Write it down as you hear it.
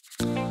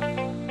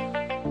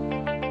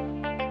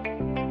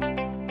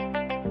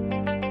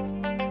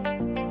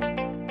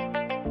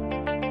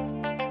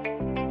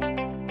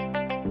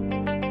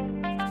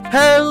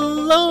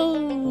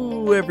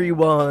Hello,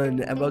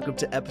 everyone, and welcome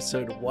to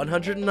episode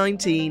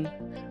 119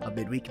 of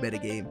Midweek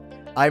Metagame.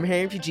 I'm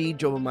Harry MTG,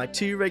 joined by my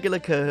two regular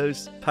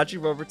co-hosts,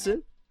 Patrick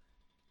Robertson.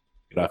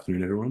 Good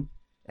afternoon, everyone.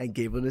 And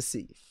Gable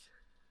Nassif.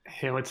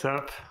 Hey, what's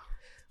up?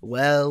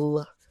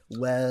 Well,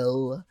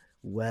 we're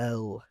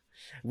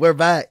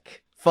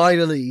back.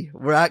 Finally,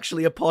 we're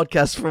actually a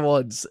podcast for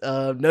once.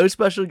 No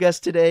special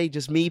guest today,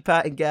 just me,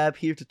 Pat, and Gab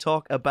here to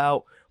talk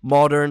about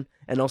Modern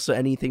and also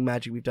anything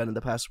Magic we've done in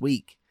the past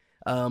week.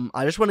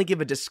 I just want to give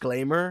a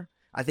disclaimer.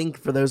 I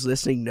think for those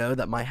listening know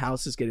that my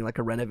house is getting like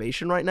a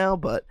renovation right now,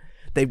 but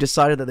they've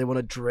decided that they want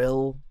to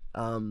drill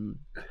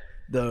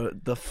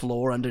the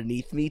floor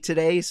underneath me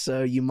today,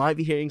 so you might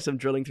be hearing some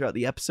drilling throughout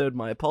the episode.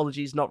 My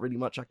apologies, not really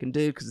much I can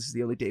do because this is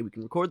the only day we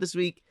can record this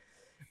week.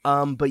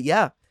 But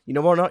yeah, you know,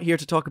 we're not here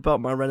to talk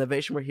about my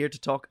renovation, we're here to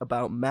talk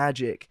about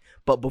Magic.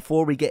 But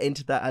before we get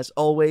into that, as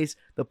always,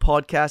 the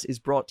podcast is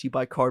brought to you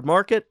by Card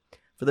Market.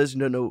 For those who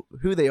don't know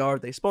who they are,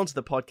 they sponsor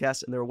the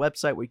podcast and they're a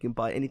website where you can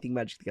buy anything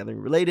Magic the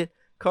Gathering related.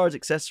 Cards,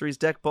 accessories,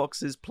 deck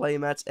boxes,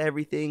 playmats,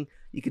 everything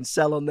you can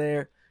sell on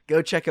there.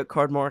 Go check out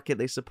Card Market.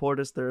 They support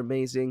us. They're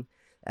amazing.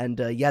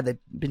 And yeah, they've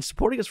been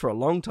supporting us for a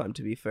long time,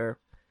 to be fair.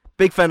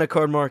 Big fan of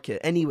Card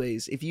Market.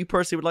 Anyways, if you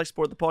personally would like to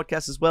support the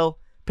podcast as well,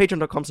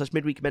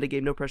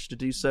 patreon.com/midweekmetagame. No pressure to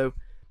do so.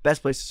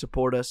 Best place to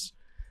support us.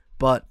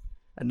 But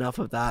enough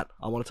of that.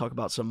 I want to talk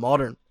about some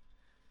Modern.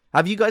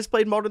 Have you guys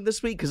played Modern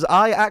this week? Because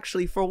I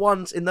actually, for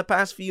once, in the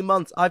past few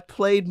months, I've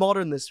played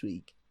Modern this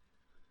week.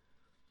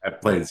 I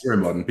played Zero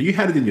Modern, but you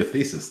had it in your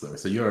thesis though,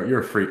 so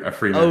you're a free man.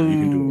 Oh, you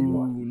can do what you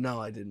want.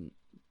 No, I didn't.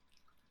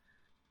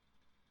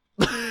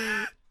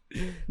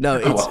 No,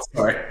 it's... Oh,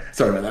 well,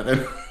 sorry about that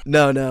then.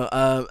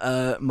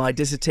 No. My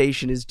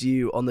dissertation is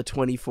due on the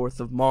 24th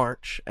of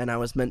March, and I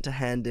was meant to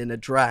hand in a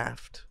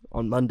draft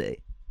on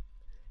Monday.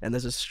 And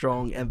there's a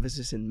strong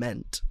emphasis in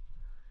meant.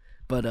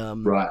 But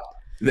right.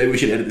 Maybe we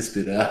should edit this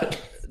bit out.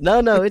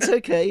 No, it's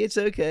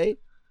okay.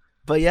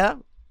 But yeah,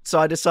 so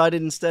I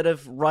decided instead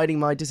of writing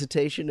my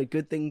dissertation, a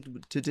good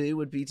thing to do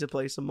would be to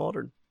play some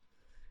Modern.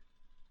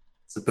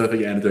 It's a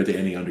perfect antidote to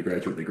any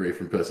undergraduate degree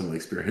from personal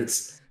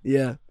experience.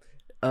 Yeah.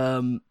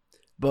 But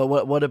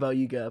what about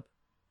you, Gab?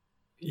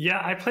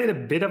 Yeah, I played a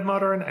bit of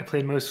Modern. I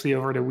played mostly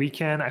over the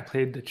weekend. I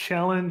played the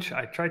challenge.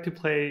 I tried to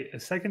play a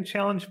second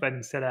challenge, but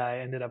instead I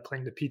ended up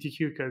playing the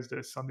PTQ because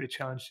the Sunday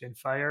challenge didn't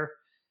fire.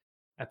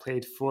 I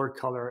played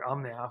 4-color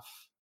Omnath.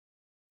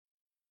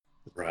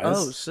 Right.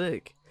 Oh,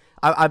 sick.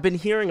 I've been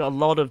hearing a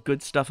lot of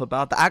good stuff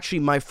about that. Actually,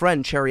 my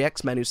friend, Cherry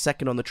X-Man, who's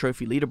second on the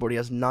trophy leaderboard, he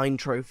has 9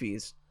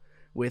 trophies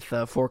with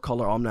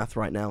 4-color Omnath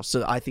right now.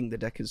 So I think the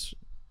deck is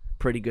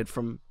pretty good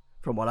from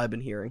what I've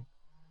been hearing.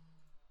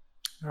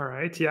 All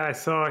right. Yeah, I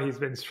saw he's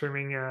been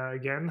streaming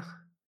again.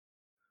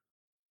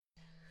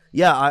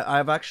 Yeah,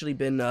 I've actually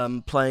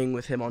been playing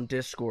with him on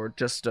Discord.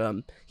 Just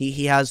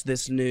he has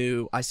this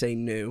new, I say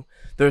new,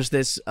 there's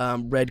this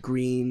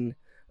red-green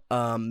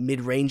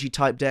mid-rangey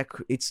type deck.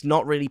 It's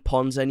not really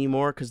Pawns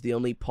anymore because the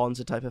only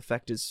Pawns type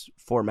effect is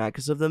 4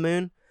 Magus of the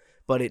Moon,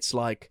 but it's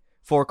like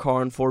 4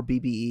 Karn, 4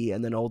 BBE,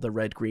 and then all the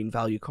red-green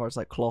value cards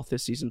like Cloth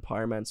this season,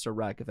 Pyromancer,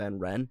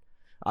 Ragavan, Ren.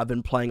 I've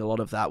been playing a lot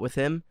of that with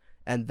him,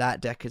 and that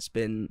deck has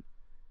been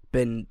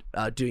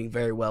doing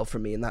very well for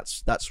me, and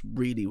that's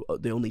really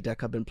the only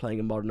deck I've been playing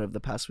in Modern over the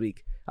past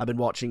week. I've been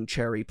watching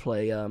Cherry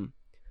play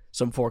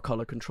some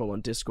 4-color control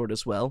on Discord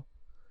as well,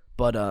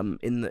 but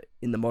in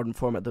the Modern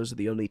format, those are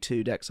the only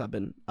 2 decks I've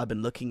been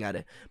looking at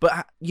it.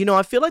 But you know,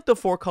 I feel like the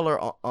 4-color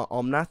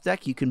Omnath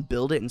deck, you can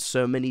build it in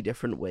so many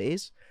different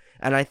ways,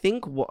 and I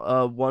think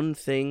one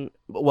thing.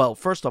 Well,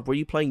 first off, were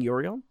you playing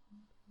Yorion?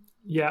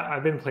 Yeah,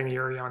 I've been playing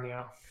Yorion.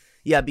 Yeah.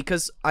 Yeah,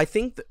 because I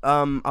think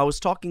I was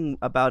talking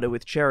about it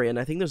with Cherry, and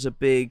I think there's a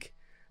big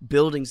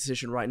building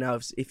decision right now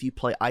if you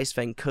play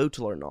Icefang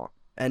Kotal or not.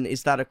 And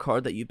is that a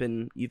card that you've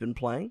been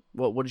playing?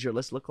 What does your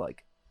list look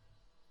like?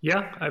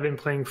 Yeah, I've been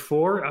playing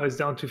 4. I was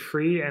down to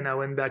 3, and I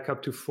went back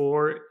up to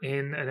 4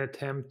 in an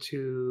attempt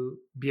to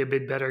be a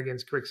bit better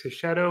against Grixis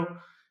Shadow.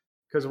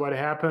 Because what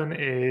happened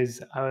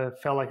is I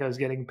felt like I was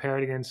getting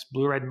paired against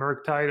Blue-Red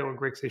Murktide or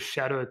Grixis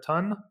Shadow a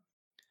ton.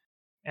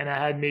 And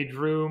I had made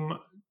room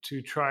to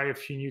try a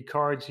few new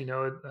cards,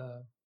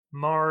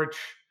 March,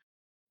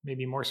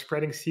 maybe more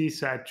Spreading Sea.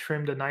 So I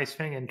trimmed a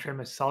Icefang and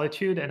trimmed a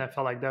Solitude, and I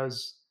felt like that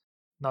was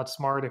not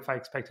smart if I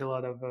expected a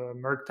lot of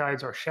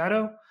Murktides or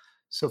Shadow.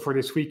 So for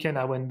this weekend,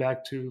 I went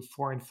back to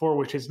 4 and 4,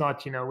 which is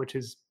not, which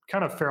is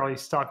kind of fairly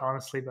stuck,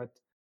 honestly, but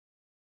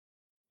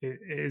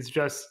it's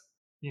just,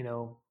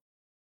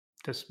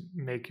 just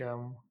make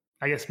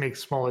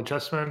small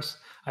adjustments.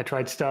 I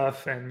tried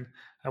stuff, and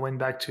I went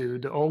back to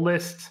the old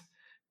list.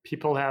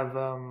 People have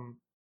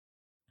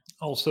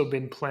also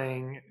been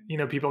playing,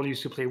 people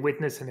used to play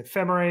Witness and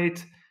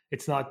Ephemerate.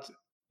 It's not,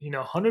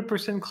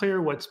 100%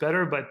 clear what's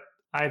better, but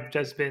I've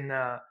just been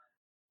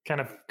kind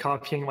of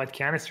copying what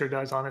Canister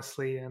does,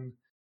 honestly. And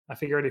I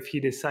figured if he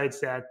decides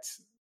that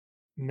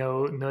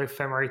no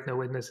Ephemerate, no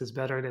Witness is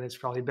better, then it's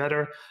probably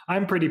better.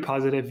 I'm pretty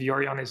positive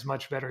Yorion is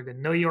much better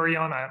than no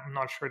Yorion. I'm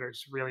not sure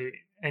there's really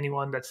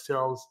anyone that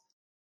still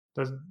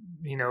does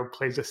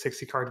plays the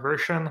 60 card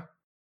version.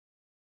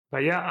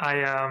 But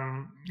yeah,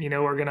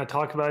 we're gonna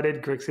talk about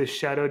it. Grixis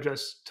Shadow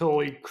just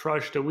totally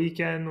crushed the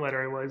weekend,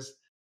 whether it was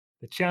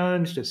the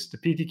challenge, just the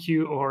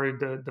PTQ, or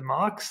the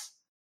mocks.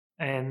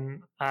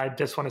 And I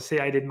just want to say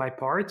I did my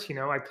part.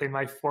 I played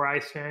my 4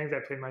 Ice Fangs, I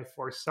played my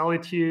 4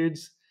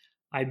 Solitudes,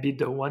 I beat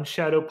the 1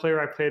 Shadow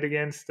player I played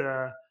against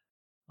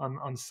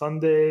on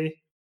Sunday.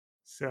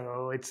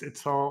 So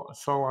it's all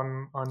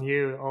on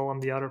you, all on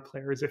the other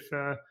players. If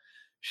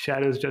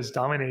Shadow's just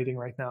dominating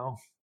right now.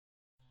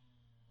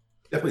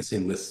 Definitely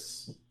seen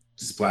lists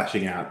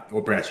splashing out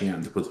or branching out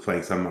into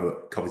playing some other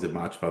copies of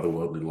March of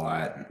Otherworldly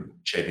Light,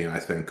 shaping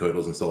Ice Fang,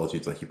 Codals, and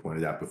Solitudes, like you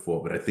pointed out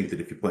before. But I think that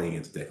if you're playing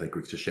against a deck like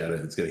Grixis Shadow,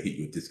 it's going to hit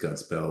you with discard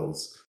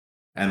spells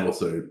and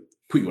also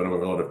put you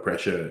under a lot of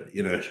pressure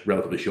in a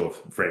relatively short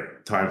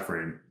time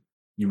frame.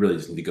 You really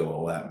just need to go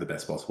all out in the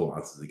best possible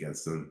answers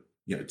against them.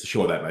 To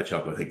shore that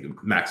matchup, I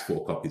think max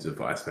 4 copies of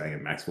Ice Fang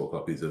and max 4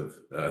 copies of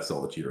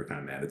Solitude are kind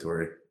of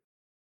mandatory.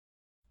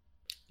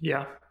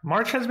 Yeah,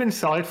 March has been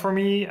solid for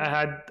me.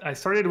 I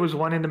started with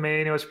 1 in the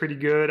main. It was pretty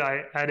good.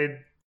 I added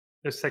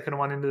the second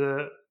one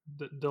into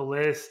the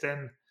list,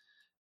 and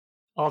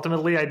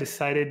ultimately I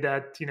decided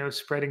that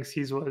Spreading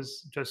Seas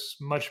was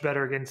just much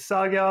better against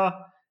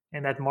Saga,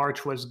 and that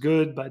March was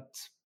good, but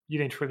you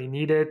didn't really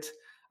need it.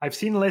 I've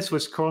seen lists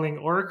with Coiling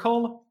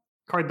Oracle.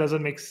 Card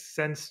doesn't make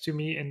sense to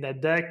me in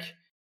that deck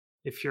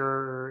if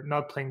you're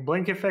not playing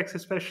blink effects,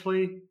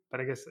 especially.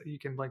 But I guess you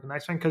can blink a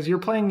nice one because you're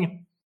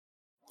playing.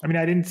 I mean,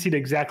 I didn't see the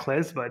exact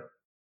list, but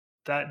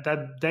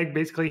that deck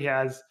basically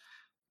has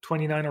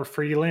 29 or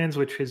 30 lands,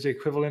 which is the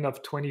equivalent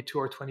of 22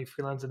 or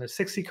 23 lands in a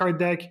 60 card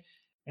deck.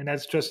 And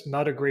that's just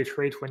not a great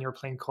rate when you're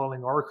playing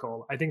Calling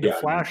Oracle. I think the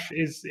flash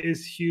is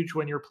huge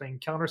when you're playing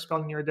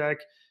Counterspell in your deck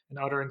and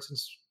other instant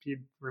speed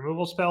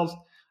removal spells,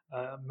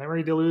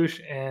 Memory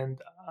Deluge, and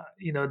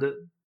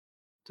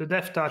the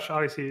Death Touch.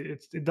 Obviously,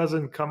 it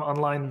doesn't come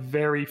online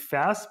very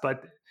fast,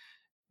 but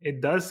it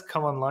does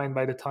come online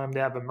by the time they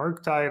have a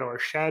Murktide or a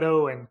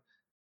Shadow. And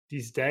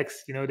these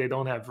decks, they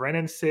don't have Wrenn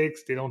and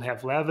 6, they don't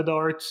have Lava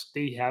Darts.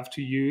 They have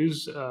to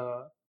use,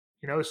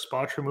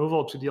 spot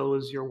removal to deal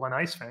with your 1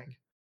 Ice Fang.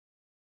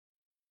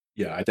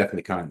 Yeah, I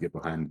definitely can't get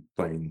behind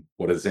playing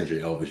what is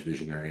essentially Elvish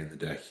Visionary in the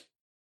deck.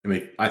 I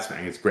mean, Ice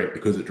Fang is great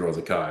because it draws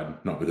a card,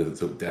 not because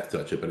it's a Death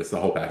Toucher, but it's the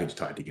whole package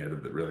tied together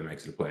that really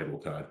makes it a playable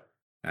card.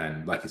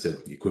 And like you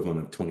said, the equivalent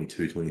of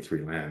 22,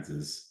 23 lands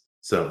is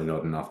certainly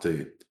not enough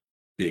to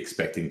be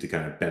expecting to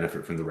kind of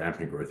benefit from the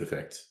rampant growth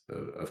effect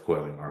of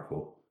Coiling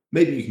Oracle.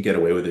 Maybe you can get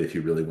away with it if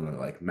you really want to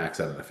like max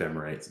out on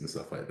ephemerates and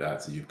stuff like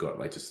that. So you've got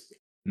like just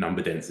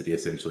number density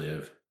essentially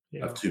of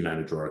 2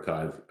 mana draw a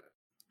card,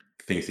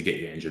 things to get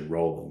your engine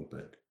rolling,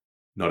 but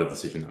not a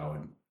decision I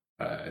would,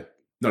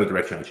 not a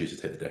direction I choose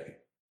to take the deck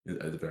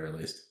at the very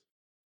least.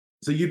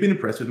 So you've been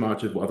impressed with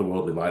March of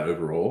Otherworldly Light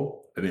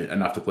overall? I mean,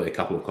 enough to play a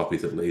couple of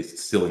copies at least,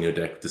 still in your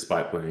deck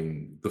despite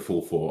playing the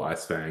full 4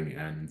 Ice Fang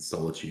and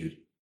Solitude.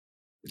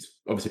 It's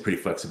obviously a pretty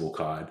flexible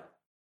card.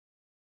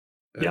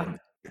 Yeah.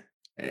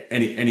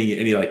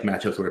 Any like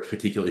matchups where it's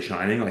particularly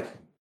shining? Like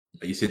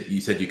you said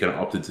you kind of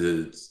opted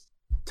to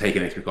take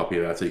an extra copy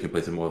of that so you can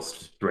play some more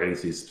Spreading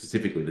Seas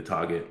specifically to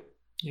target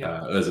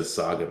Urza's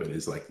Saga, but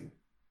it's like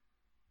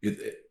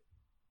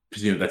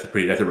presume that's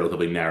a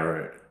relatively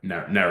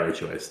narrow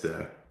choice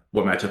there.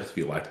 What matchups have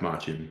you liked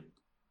March in?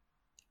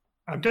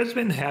 I've just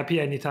been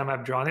happy anytime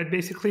I've drawn it.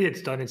 Basically,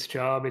 it's done its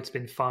job. It's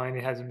been fine.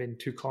 It hasn't been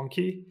too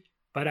clunky.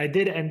 But I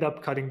did end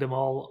up cutting them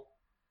all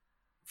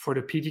for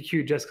the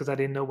PTQ just because I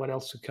didn't know what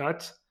else to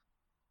cut.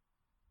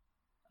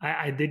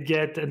 I did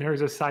get an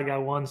Urza Saga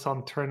once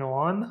on turn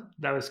 1.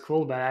 That was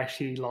cool, but I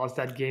actually lost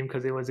that game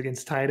because it was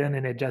against Titan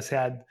and it just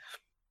had a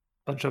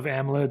bunch of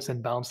amulets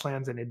and bounce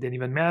lands and it didn't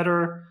even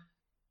matter.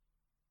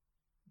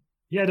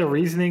 Yeah, the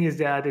reasoning is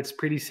that it's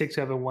pretty sick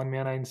to have a 1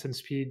 mana instant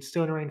speed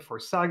Stone Rain for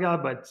Saga,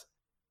 but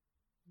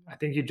I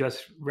think you'd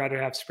just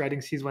rather have Spreading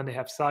Seas when they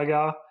have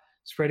Saga.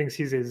 Spreading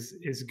Seas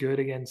is good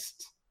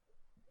against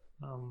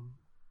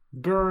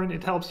Burn.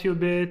 It helps you a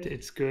bit.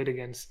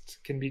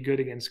 Can be good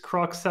against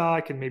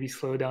Kroxa, can maybe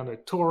slow down the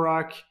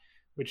Torak,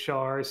 which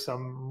are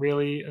some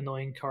really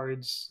annoying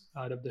cards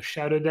out of the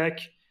Shadow deck.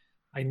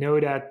 I know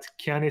that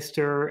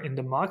Canister in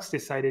the mocks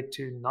decided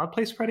to not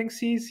play Spreading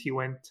Seas. He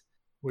went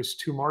with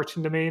 2 March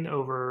in the main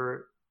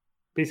over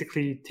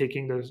basically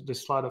taking the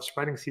slot of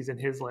Spreading Seas in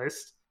his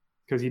list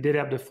because he did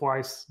have the 4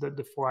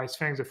 Ice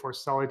Fangs, the 4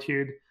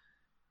 Solitude,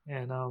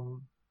 and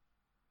I'm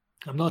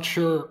not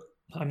sure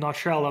I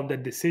love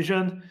that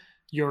decision.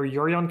 Your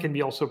Yorion can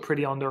be also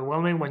pretty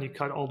underwhelming when you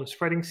cut all the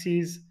Spreading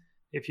Seas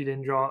if you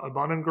didn't draw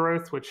Abundant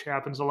Growth, which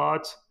happens a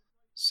lot.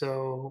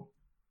 So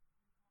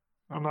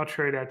I'm not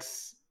sure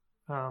that's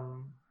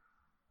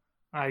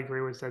I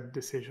agree with that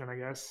decision, I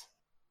guess.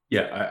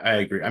 Yeah, I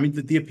agree. I mean,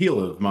 the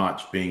appeal of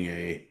March being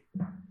a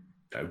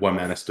 1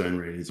 mana Stone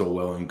Rain is all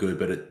well and good,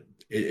 but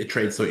it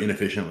trades so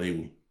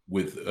inefficiently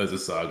with Urza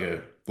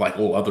Saga, like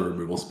all other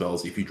removal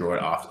spells, if you draw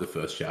it after the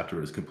first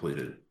chapter is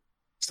completed.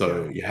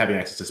 So you're having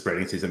access to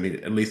Spreading Seas. I mean,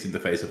 at least in the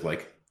face of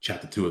like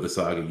chapter 2 of the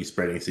saga, you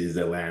spreading seeds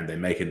their land, they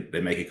make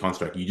a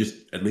construct.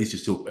 At least you're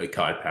still a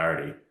card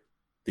parity.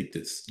 I think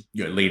that's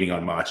leading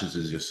on marches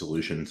is your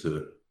solution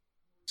to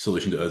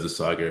Urza's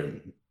Saga.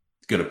 And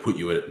it's going to put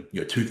you at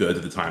 2/3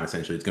 of the time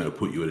essentially. It's going to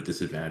put you at a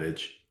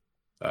disadvantage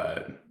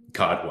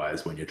card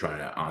wise when you're trying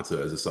to answer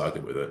Urza's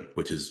Saga with it,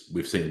 which is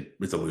we've seen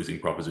it's a losing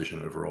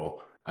proposition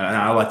overall. And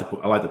I like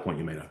the point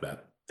you made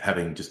about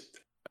having just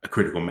a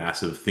critical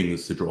mass of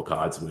things to draw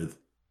cards with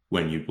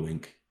when you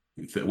blink,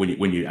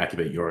 when you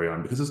activate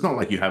Yorion, because it's not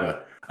like you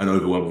have an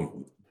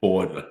overwhelming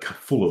board like,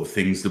 full of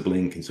things to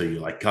blink, and so you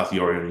like cast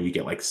Yorion and you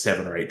get like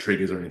 7 or 8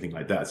 triggers or anything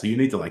like that. So you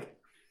need to like,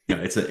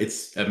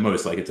 it's at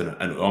most like it's an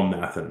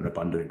Omnath and an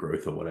Abundant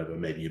Growth or whatever.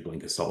 Maybe you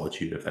blink a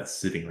Solitude if that's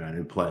sitting around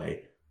in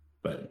play.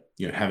 But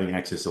having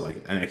access to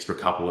like an extra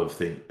couple of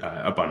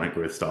Abundant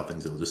Growth style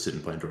things that will just sit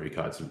and play and draw your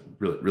cards is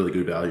really, really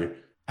good value.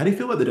 How do you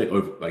feel about the deck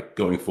like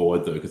going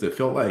forward though? Because it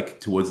felt like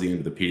towards the end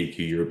of the PDQ,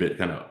 you're a bit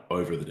kind of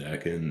over the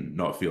deck and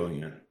not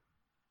feeling it.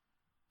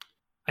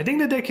 I think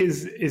the deck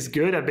is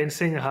good. I've been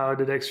saying how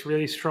the deck's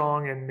really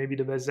strong and maybe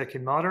the best deck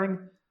in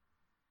Modern.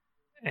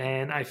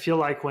 And I feel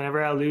like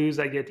whenever I lose,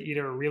 I get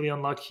either really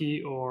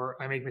unlucky or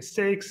I make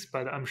mistakes.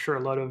 But I'm sure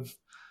a lot of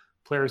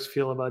players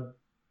feel that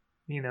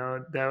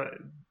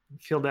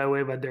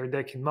way about their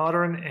deck in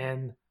Modern.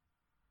 And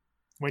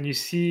when you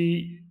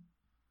see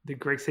the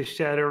Grixis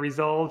Shadow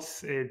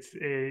results, it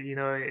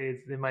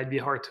might be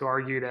hard to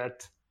argue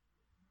that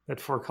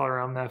 4-color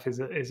Omnath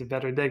is a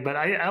better deck. But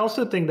I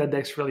also think that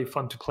deck's really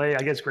fun to play. I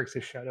guess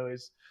Grixis Shadow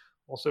is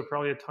also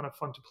probably a ton of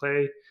fun to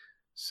play.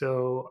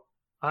 So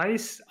I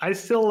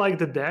still like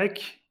the deck,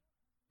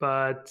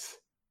 but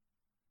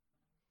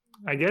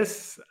I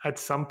guess at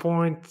some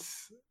point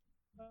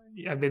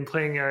I've been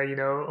playing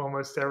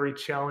almost every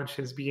challenge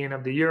since beginning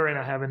of the year, and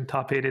I haven't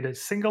top 8'd a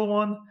single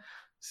one.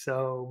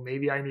 So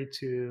maybe I need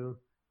to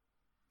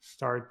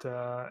start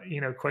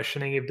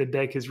questioning if the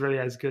deck is really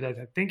as good as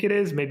I think it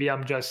is. Maybe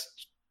I'm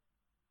just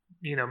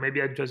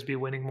maybe I'd just be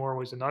winning more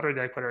with another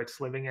deck, whether it's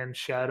Living End,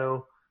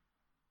 Shadow,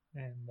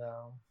 and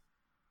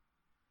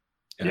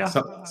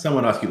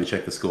someone asked you to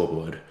check the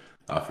scoreboard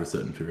after a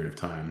certain period of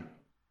time.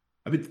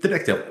 I mean, the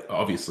deck's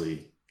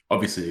obviously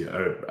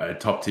a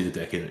top tier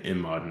deck in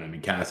Modern. I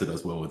mean, Canister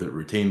does well with it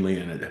routinely,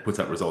 and it puts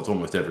up results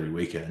almost every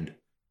weekend.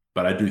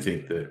 But I do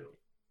think that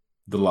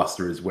the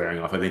luster is wearing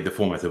off. I think the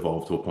format's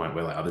evolved to a point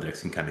where like other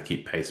decks can kind of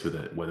keep pace with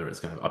it, whether it's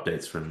kind of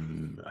updates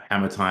from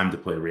Hammer Time to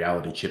play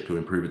Reality Chip to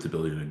improve its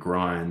ability to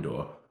grind,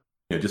 or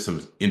just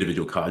some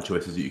individual card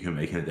choices that you can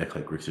make in a deck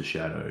like Grixis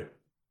Shadow.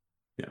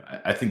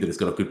 I think that it's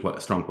got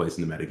a strong place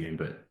in the metagame,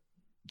 but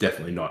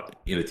definitely not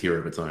in a tier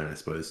of its own, I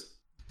suppose.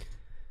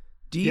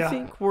 Do you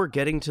think we're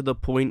getting to the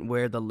point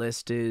where the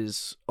list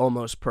is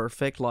almost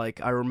perfect?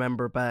 Like I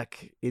remember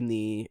back in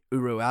the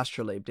Uro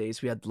Astrolabe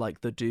days, we had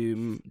like the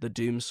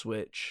Doom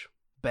switch,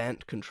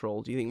 Bant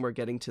control. Do you think we're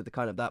getting to the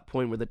kind of that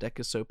point where the deck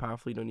is so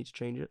powerful you don't need to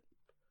change it?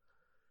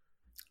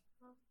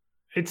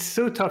 It's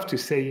so tough to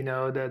say,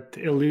 that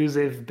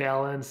elusive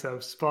balance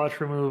of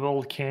spot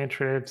removal,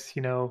 cantrips,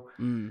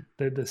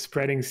 the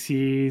spreading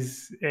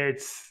seas.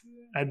 It's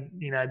at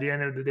the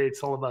end of the day,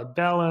 it's all about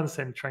balance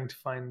and trying to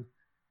find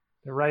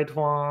the right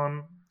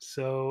one.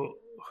 So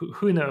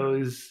who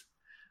knows?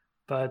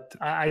 But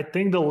I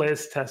think the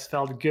list has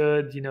felt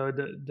good.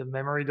 The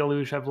Memory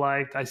Deluge I've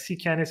liked. I see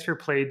Canister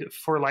played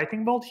 4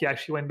 Lightning Bolt. He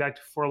actually went back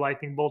to 4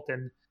 Lightning Bolt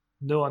and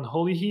no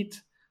Unholy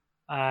Heat.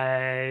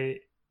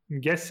 I'm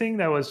guessing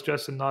that was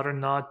just another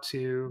nod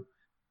to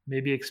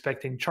maybe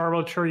expecting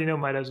Charbulger.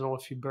 Might as well a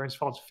few burn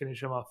spells to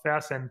finish him off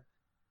fast. And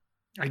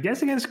I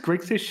guess against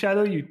Grixis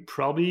Shadow, you'd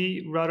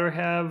probably rather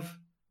have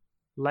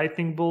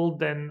Lightning Bolt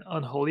than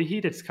Unholy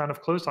Heat. It's kind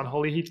of close.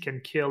 Unholy Heat can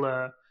kill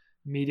a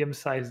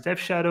medium-sized Death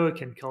Shadow. It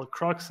can kill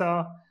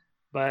Kroxa.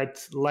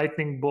 But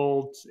Lightning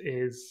Bolt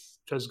is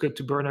just good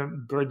to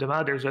burn them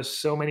out. There's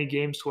just so many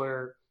games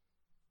where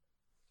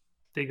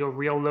they go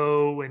real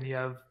low when you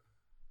have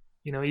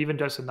even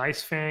just a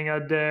nice Fang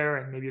out there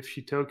and maybe a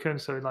few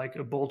tokens. So like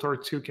a Bolt or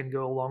 2 can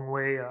go a long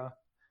way. I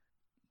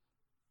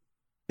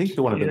think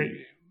one of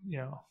the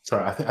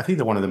Sorry, I think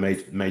that one of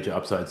the major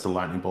upsides to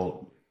Lightning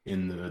Bolt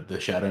in the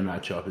Shadow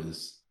matchup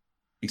is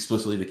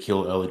explicitly to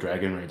kill early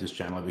Dragon Rage's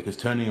Channeler, because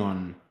turning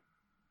on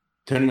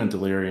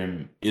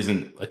Delirium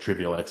isn't a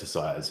trivial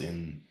exercise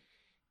in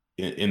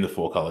the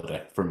 4-color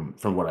deck from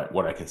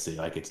what I can see.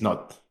 Like it's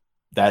not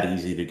that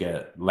easy to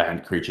get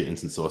land creature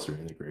instant sorcery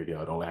in the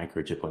graveyard or land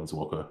creature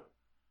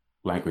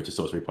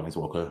sorcery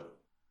planeswalker.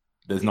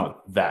 There's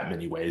not that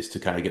many ways to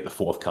kind of get the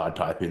 4th card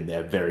type in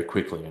there very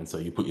quickly, and so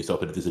you put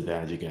yourself at a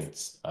disadvantage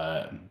against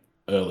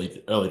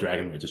early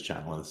Dragon Rage's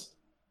Channelers.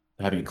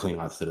 Having a clean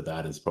answer to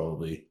that has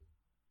probably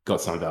got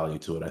some value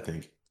to it, I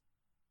think.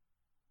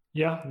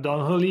 Yeah,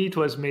 Unholy Heat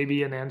was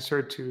maybe an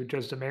answer to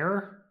just a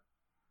mirror.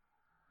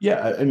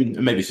 Yeah, I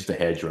mean, maybe it's just a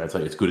hedge, right? It's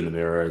like it's good in the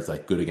mirror. It's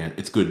like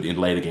it's good in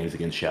later games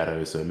against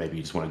Shadow. So maybe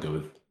you just want to go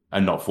with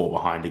and not fall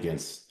behind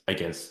against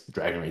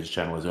Dragon Rage's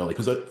Channelers early.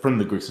 Because from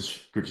the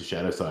Grixis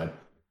Shadow side,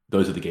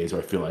 those are the games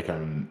where I feel like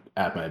I'm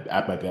at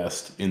my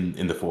best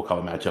in the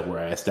 4-color matchup, where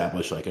I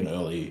establish like an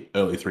early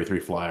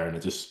 3/3 flyer, and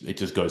it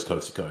just goes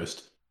coast to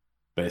coast,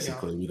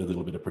 basically, with a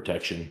little bit of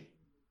protection.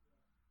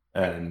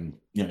 And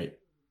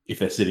if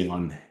they're sitting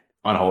on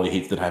unholy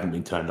heats that haven't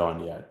been turned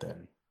on yet,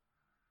 then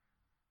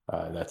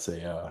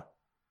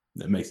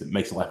that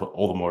makes life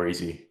all the more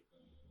easy.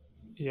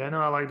 Yeah,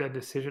 no, I like that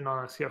decision,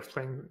 honestly, of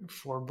playing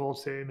 4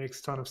 bolts. It makes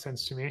a ton of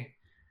sense to me.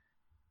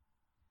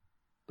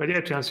 But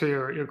yeah, to answer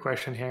your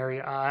question,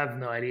 Harry, I have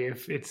no idea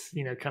if it's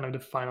kind of the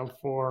final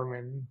form,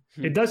 and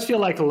it does feel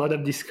like a lot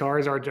of these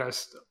cards are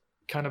just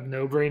kind of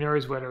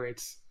no-brainers. Whether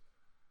it's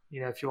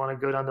if you want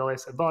to go down the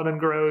list, Abundant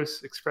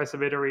Growth,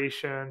 Expressive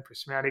Iteration,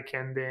 Prismatic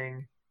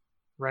Ending,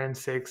 Ren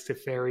 6,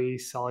 Teferi,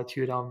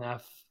 Solitude on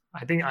F.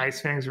 I think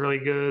Ice Fang's really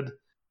good.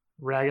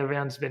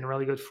 Ragavan's been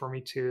really good for me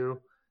too.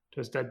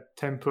 Just that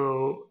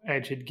tempo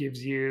edge it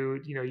gives you,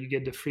 you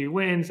get the free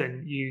wins,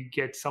 and you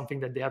get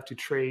something that they have to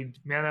trade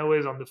mana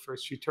with on the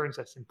first few turns.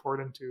 That's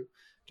important to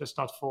just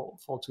not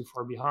fall too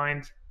far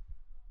behind.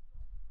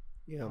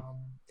 Yeah.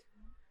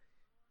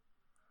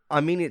 I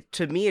mean,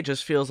 to me, it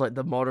just feels like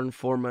the modern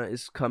format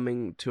is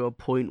coming to a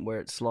point where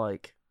it's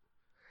like,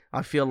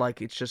 I feel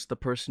like it's just the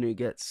person who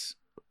gets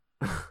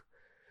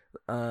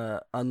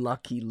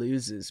unlucky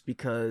loses,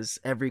 because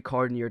every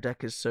card in your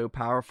deck is so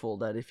powerful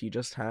that if you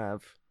just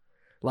have,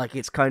 like,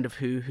 it's kind of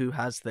who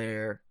has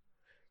their,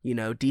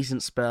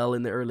 decent spell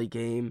in the early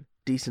game,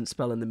 decent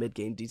spell in the mid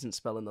game, decent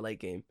spell in the late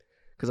game.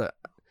 Because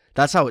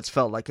that's how it's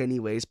felt like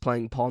anyways,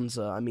 playing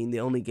Ponza. I mean, the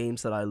only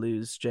games that I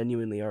lose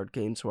genuinely are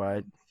games where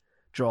I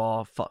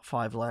draw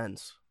 5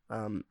 lands.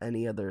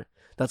 Any other...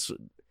 That's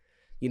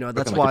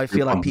why I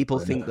feel like people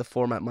think the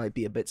format might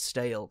be a bit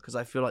stale, because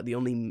I feel like the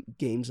only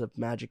games of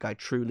Magic I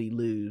truly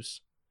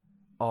lose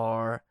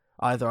are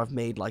either I've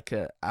made like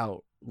a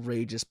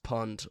outrageous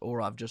punt,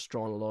 or I've just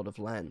drawn a lot of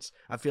lands.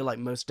 I feel like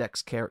most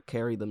decks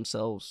carry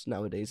themselves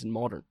nowadays in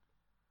Modern.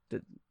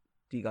 Do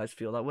you guys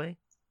feel that way?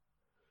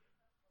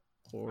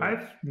 Or...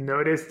 I've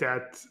noticed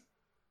that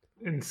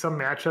in some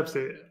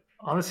matchups,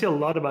 honestly, a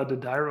lot about the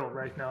die roll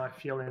right now. I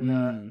feel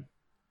in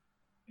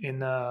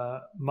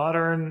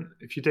Modern,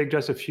 if you take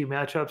just a few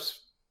matchups,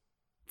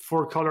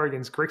 4-color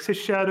against Grixis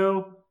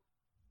Shadow,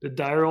 the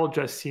die roll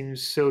just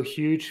seems so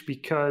huge,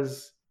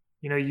 because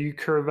you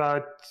curve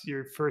out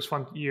your first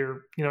one,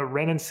 your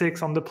Ren and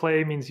 6 on the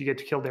play means you get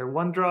to kill their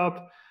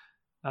 1-drop.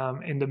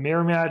 In the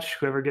mirror match,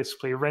 whoever gets to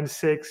play Ren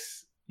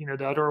 6,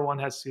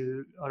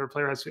 the other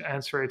player has to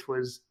answer it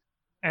with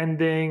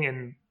ending.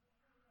 And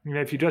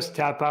if you just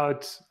tap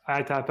out,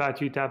 I tap out,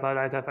 you tap out,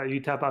 I tap out,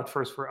 you tap out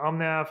first for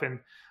Omnath. And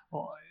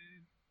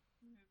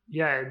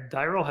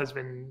die roll has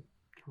been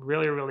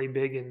really, really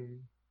big. And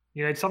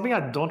it's something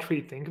I don't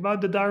really think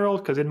about, the die roll,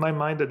 because in my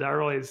mind the die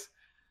roll is,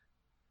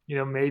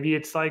 maybe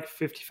it's like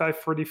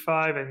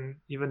 55-45, and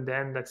even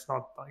then that's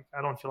not like,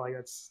 I don't feel like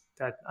that's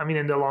that. I mean,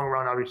 in the long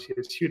run obviously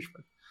it's huge,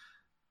 but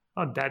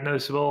not that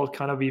noticeable. It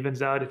kind of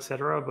evens out,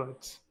 etc.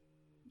 But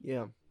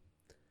yeah,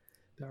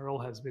 die roll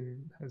has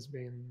been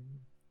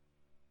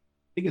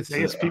I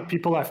guess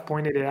people have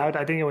pointed it out.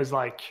 I think it was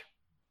like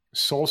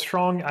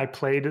Soulstrong. I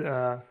think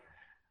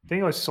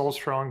it was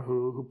Soulstrong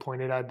who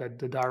pointed out that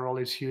the die roll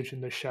is huge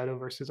in the Shadow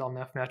versus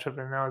Omnath matchup,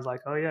 and I was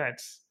like, oh yeah,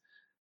 it's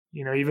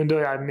even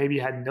though I maybe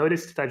had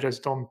noticed it, I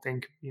just don't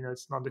think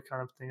it's not the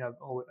kind of thing I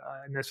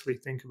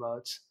necessarily think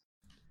about.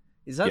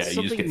 Is that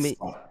something?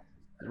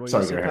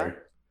 Sorry, Harry.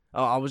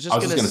 Oh, I was just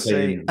going to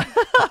say.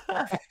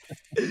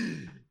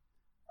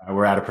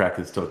 We're out of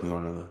practice talking to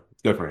one another.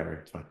 Go for it, Harry.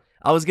 It's fine.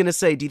 I was going to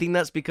say, do you think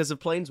that's because of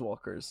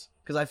Planeswalkers?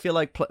 Because I feel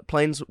like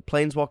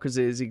Planeswalkers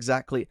is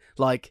exactly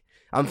like,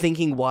 I'm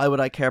thinking, why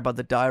would I care about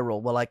the die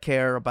roll? Well, I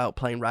care about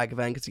playing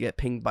Ragavan because you get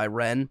pinged by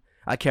Ren.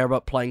 I care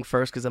about playing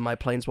first because then my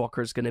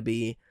Planeswalker is going to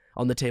be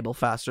on the table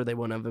faster. They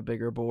won't have a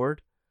bigger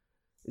board.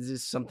 Is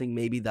this something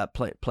maybe that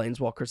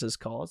Planeswalkers has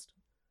caused?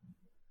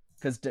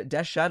 Because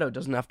Death Shadow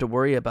doesn't have to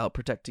worry about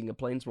protecting a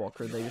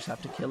Planeswalker. They just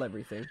have to kill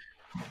everything.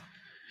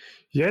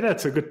 Yeah,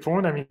 that's a good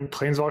point. I mean,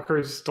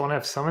 Planeswalkers don't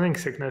have summoning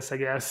sickness, I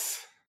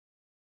guess.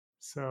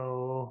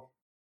 So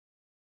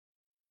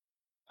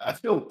I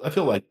feel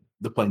like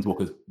the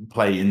Planeswalkers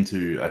play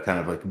into a kind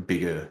of like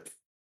bigger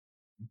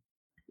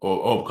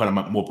or kind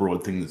of more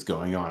broad thing that's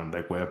going on,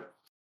 like where,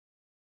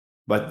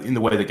 like in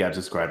the way that Gab's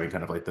describing,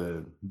 kind of like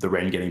the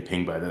Ren getting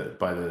pinged by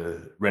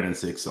the Ren and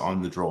 6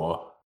 on the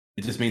draw.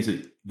 It just means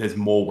that there's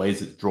more ways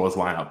that draws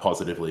line up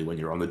positively when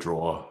you're on the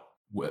draw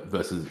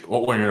versus,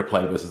 or when you're in a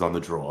play versus on the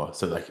draw.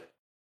 So like,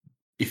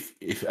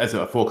 if as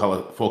a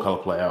 4-color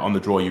player on the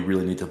draw, you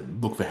really need to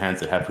look for hands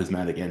that have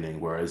prismatic ending,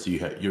 whereas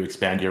you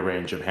expand your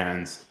range of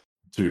hands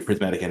to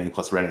prismatic ending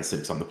plus Ren and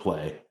 6 on the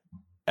play.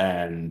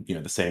 And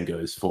the same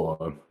goes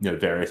for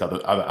various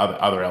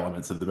other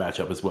elements of the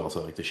matchup as well.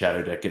 So like the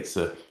Shadow deck gets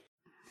to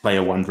play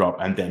a 1-drop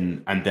and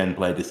then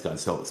play a discard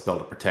spell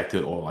to protect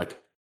it, or like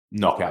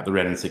knock out the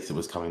Ren and 6 that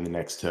was coming the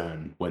next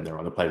turn when they're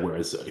on the play.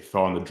 Whereas if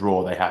they're on the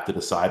draw, they have to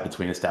decide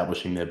between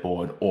establishing their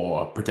board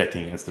or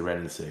protecting against the Ren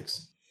and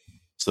 6.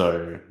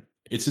 So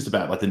It's just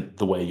about like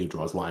the way your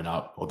draws line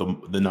up, or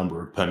the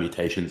number of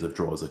permutations of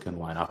draws that can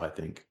line up, I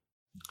think.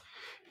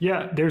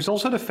 Yeah, there's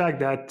also the fact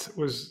that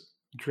was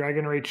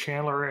Dragon Ray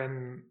Chandler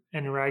and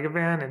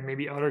Ragavan and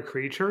maybe other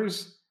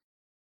creatures.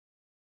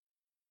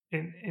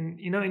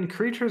 In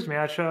creatures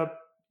matchup,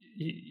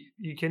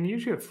 you can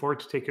usually afford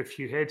to take a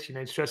few hits.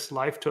 It's just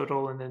life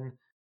total, and then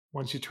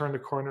once you turn the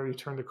corner, you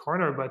turn the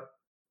corner. But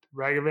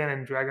Ragavan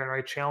and Dragon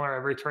Ray Chandler,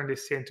 every turn they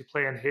stay into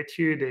play and hit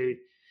you, they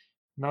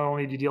not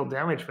only do you deal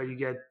damage, but you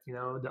get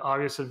the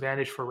obvious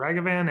advantage for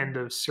Ragavan and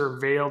the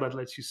Surveil that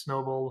lets you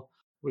snowball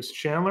with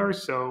Chandler.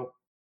 So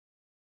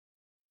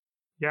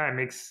yeah,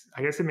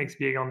 I guess it makes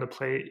being on the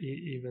play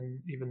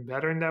even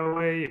better in that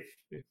way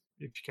if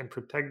you can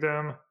protect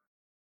them.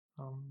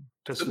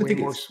 Just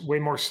way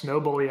more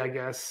snowbally, I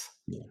guess.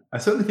 Yeah, I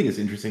certainly think it's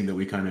interesting that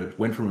we kind of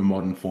went from a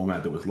modern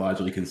format that was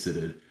largely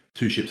considered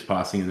two ships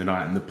passing in the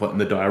night, and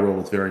the die roll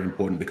was very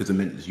important because it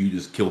meant you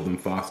just killed them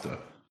faster.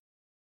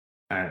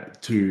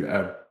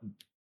 To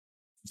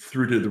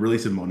through to the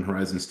release of Modern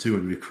Horizons 2,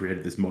 and we've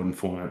created this modern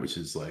format which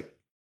is like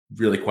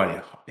really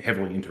quite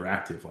heavily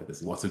interactive. Like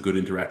there's lots of good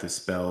interactive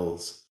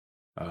spells,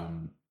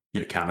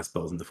 counter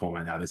spells in the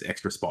format now. There's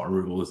extra spot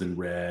removals in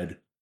red.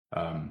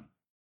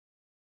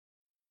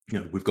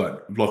 We've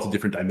got lots of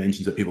different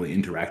dimensions that people are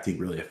interacting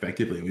really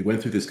effectively. And we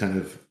went through this kind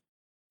of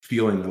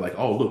feeling of like,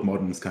 oh, look,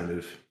 Modern's kind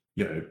of,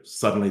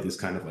 suddenly this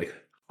kind of like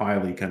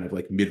highly kind of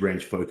like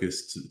mid-range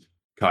focused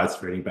card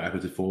spreading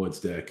backwards and forwards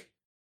deck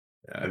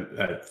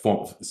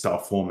style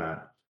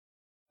format.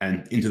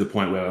 And into the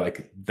point where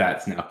like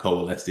that's now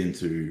coalesced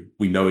into,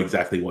 we know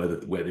exactly where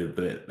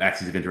the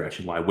axes of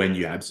interaction lie. When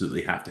you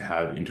absolutely have to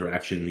have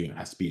interaction, you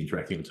have to be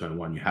interacting on turn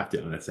one. You have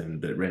to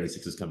understand that Rally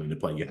 6 is coming into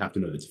play. You have to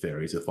know that it's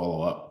fairies to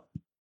follow up.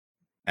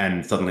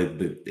 And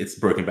suddenly it's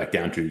broken back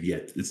down to,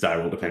 it's die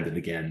roll dependent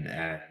again.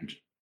 And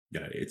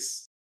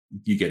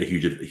you get a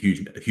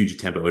huge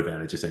tempo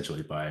advantage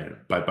essentially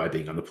by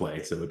being on the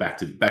play. So we're back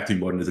to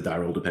Modern as a die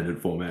roll dependent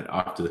format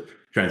after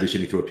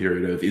transitioning through a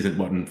period of isn't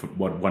Modern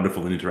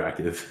wonderful and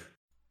interactive.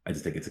 I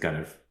just think it's a kind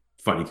of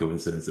funny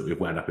coincidence that we've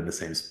wound up in the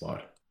same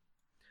spot.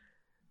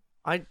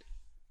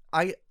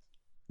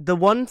 The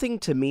one thing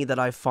to me that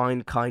I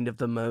find kind of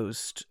the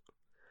most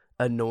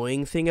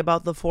annoying thing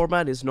about the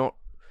format is not,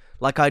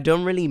 like, I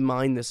don't really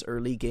mind this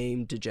early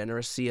game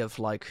degeneracy of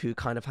like who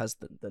kind of has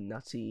the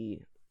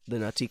nutty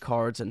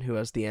cards and who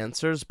has the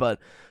answers, but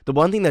the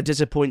one thing that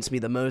disappoints me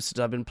the most is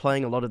I've been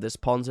playing a lot of this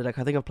Ponza deck.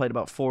 I think I've played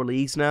about 4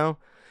 leagues now,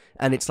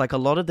 and it's like a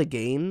lot of the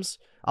games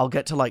I'll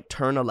get to like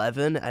turn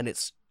 11 and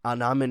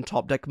I'm in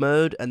top deck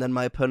mode, and then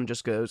my opponent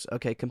just goes,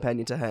 okay,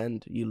 companion to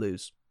hand, you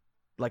lose.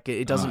 Like,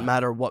 it doesn't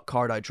matter what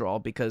card I draw,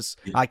 because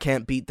I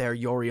can't beat their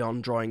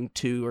Yorion drawing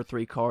 2 or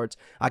 3 cards.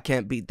 I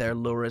can't beat their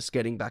Luris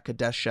getting back a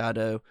Death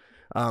Shadow.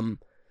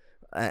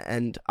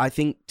 And I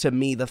think, to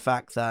me, the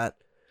fact that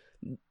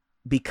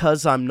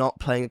because I'm not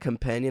playing a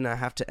companion, I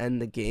have to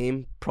end the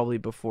game probably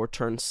before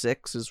turn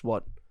 6 is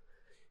what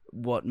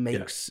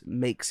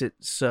makes it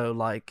so,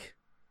 like,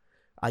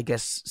 I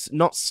guess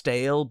not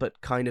stale,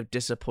 but kind of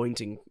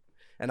disappointing.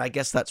 And I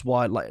guess that's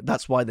why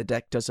the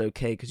deck does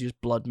okay, because you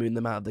just Blood Moon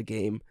them out of the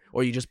game,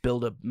 or you just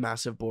build a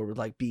massive board with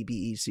like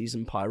BBE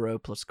Season Pyro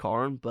plus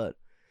Karn. But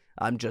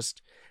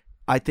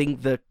I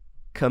think the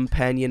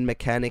companion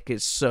mechanic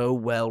is so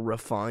well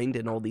refined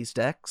in all these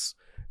decks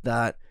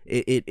that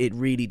it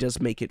really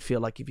does make it feel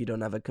like if you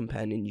don't have a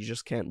companion, you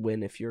just can't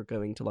win if you're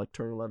going to like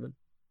turn 11.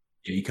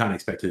 Yeah, you can't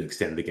expect to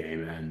extend the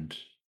game and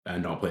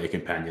not play a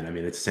companion. I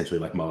mean, it's essentially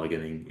like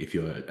mulliganing if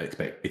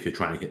you're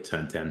trying to hit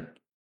turn 10.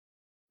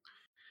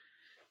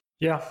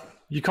 Yeah,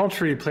 you can't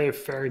really play a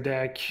fairy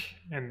deck,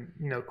 and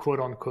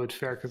quote unquote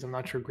fair, because I'm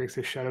not sure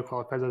Grixis Shadow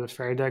qualifies as a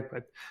fairy deck,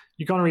 but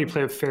you can't really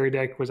play a fairy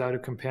deck without a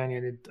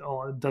companion.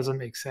 It doesn't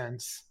make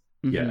sense.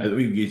 Yeah, I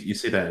mean, you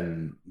see that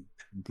in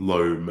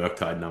low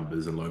Murktide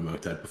numbers and low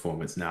Murktide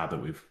performance now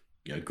that we've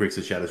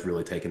Grixis Shadow's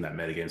really taken that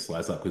metagame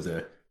slice up, because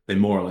they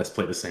more or less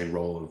play the same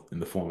role in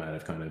the format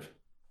of kind of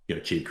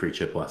cheap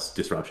creature plus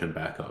disruption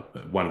backup.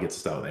 But one gets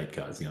to start with 8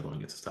 cards, the other one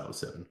gets to start with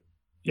 7.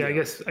 Yeah, I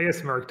guess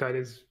Murktide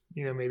is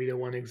maybe the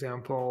one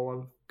example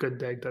of good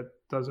deck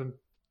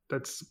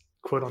that's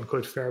quote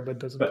unquote fair but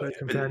doesn't play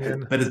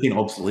companion. But it's been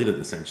obsoleted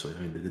essentially.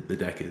 I mean, the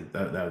deck is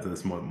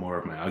that's more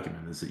of my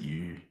argument, is that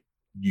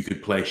you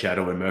could play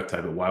Shadow and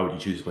Murktide, but why would you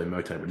choose to play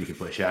Murktide when you can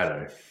play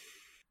Shadow,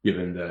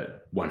 given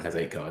that one has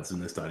 8 cards in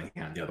the starting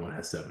hand, the other one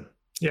has 7?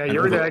 Yeah,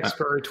 you're the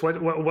expert.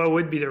 What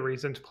would be the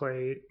reason to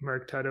play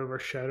Murktide over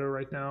Shadow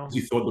right now?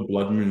 You thought the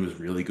Blood Moon was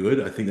really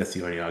good. I think that's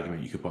the only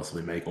argument you could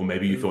possibly make. Or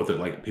maybe you thought that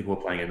like people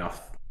were playing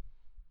enough.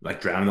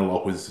 Like Drown in the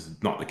Lock was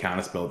not the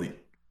counterspell,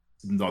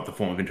 not the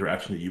form of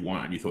interaction that you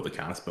want, and you thought the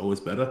counterspell was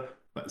better.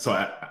 So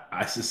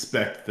I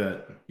suspect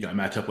that a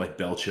matchup like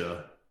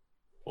Belcher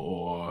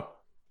or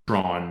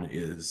Tron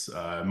is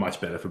much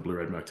better for Blue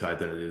Red Murktide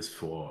than it is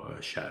for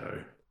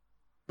Shadow.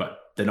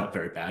 But they're not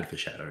very bad for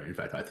Shadow. In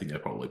fact, I think they're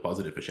probably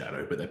positive for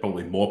Shadow, but they're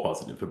probably more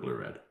positive for Blue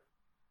Red.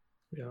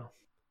 Yeah.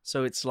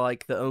 So it's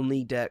like the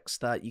only decks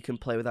that you can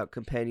play without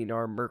companion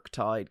are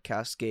Murktide,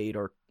 Cascade,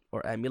 or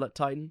Amulet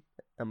Titan.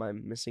 Am I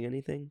missing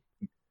anything?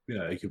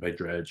 Yeah, you can play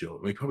Dredge,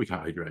 or we probably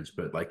can't play Dredge,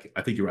 but like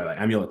I think you're right. Like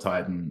Amulet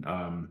Titan,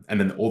 and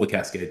then all the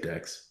Cascade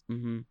decks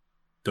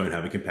don't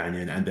have a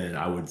companion, and then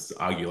I would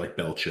argue like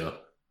Belcher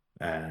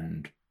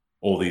and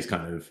all these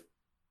kind of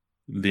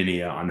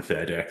linear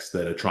unfair decks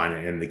that are trying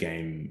to end the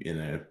game in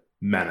a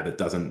manner that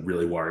doesn't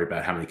really worry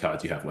about how many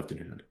cards you have left in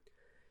hand.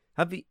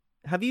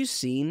 Have you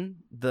seen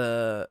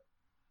the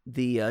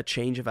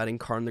change of adding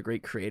Karn the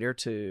Great Creator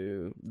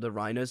to the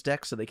Rhinos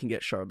deck so they can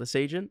get Shardless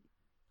Agent?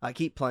 I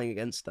keep playing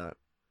against that.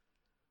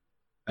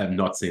 I have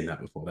not seen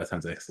that before. That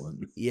sounds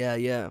excellent.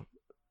 Yeah.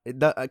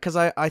 Because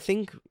I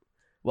think,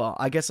 well,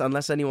 I guess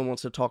unless anyone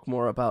wants to talk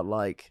more about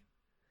like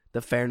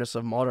the fairness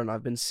of Modern,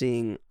 I've been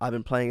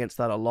playing against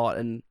that a lot,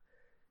 and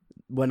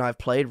when I've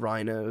played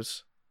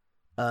Rhinos,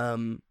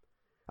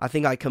 I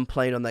think I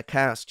complain on the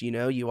cast,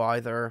 you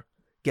either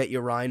get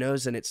your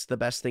Rhinos and it's the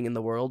best thing in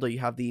the world, or you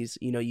have these,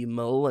 you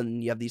mull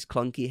and you have these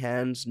clunky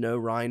hands, no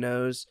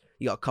Rhinos,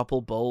 you got a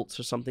couple bolts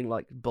or something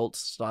like bolt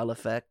style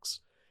effects,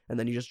 and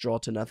then you just draw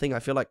to nothing. I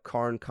feel like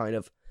Karn kind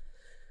of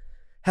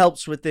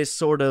helps with this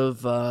sort of,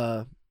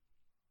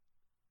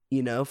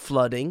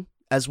 flooding,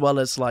 as well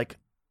as like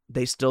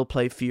they still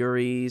play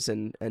Furies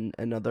and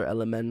other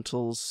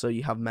elementals, so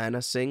you have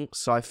mana sink.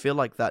 So I feel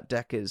like that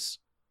deck is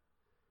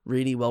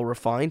really well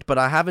refined, but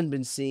I haven't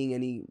been seeing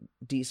any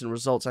decent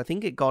results. I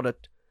think it got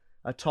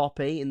a top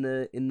 8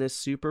 in the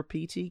Super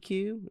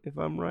PTQ, if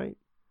I'm right.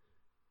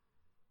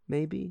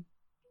 Maybe.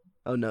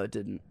 Oh no, it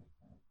didn't.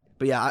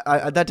 But yeah,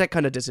 I that deck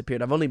kind of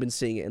disappeared. I've only been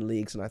seeing it in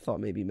leagues, and I thought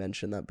maybe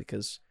mention that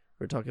because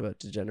we're talking about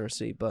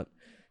degeneracy. But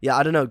yeah,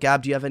 I don't know.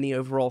 Gab, do you have any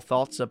overall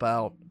thoughts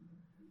about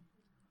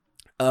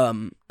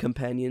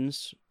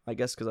companions? I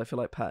guess because I feel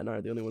like Pat and I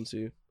are the only ones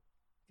who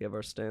give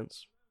our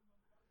stance.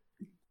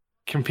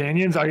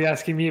 Companions? Are you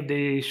asking me if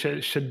they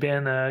should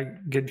ban a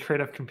good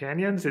trade of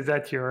companions? Is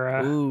that your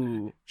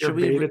Ooh,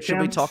 your should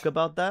we talk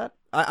about that?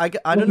 I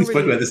don't We really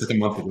spoke about this like a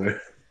month ago.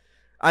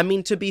 I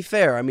mean, to be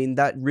fair,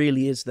 that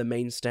really is the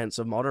main stance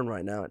of Modern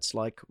right now. It's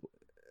like,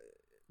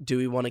 do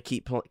we want to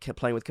keep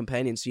playing with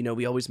companions?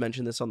 We always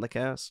mention this on the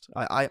cast.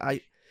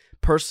 I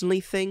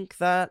personally think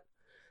that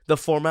the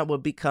format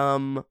would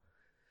become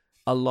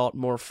a lot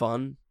more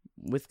fun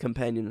with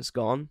companions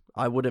gone.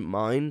 I wouldn't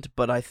mind,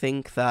 but I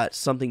think that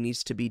something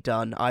needs to be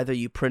done. Either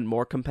you print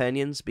more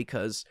companions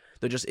because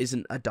there just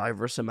isn't a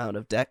diverse amount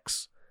of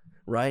decks,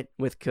 right,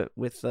 with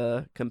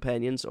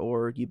companions,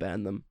 or you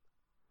ban them.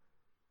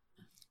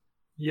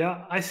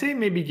 Yeah, I say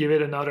maybe give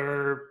it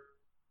another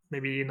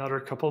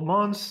couple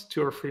months,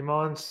 2 or 3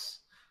 months,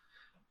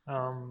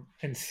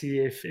 and see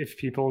if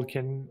people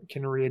can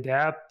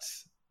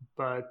readapt.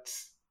 But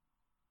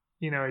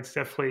it's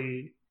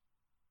definitely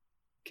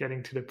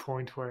getting to the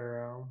point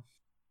where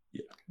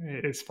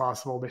it's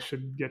possible they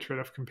should get rid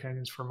of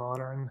companions for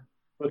Modern.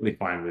 Totally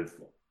fine with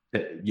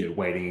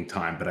waiting in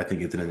time, but I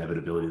think it's an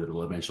inevitability that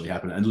will eventually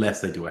happen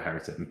unless they do a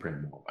Harris and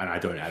print more. And I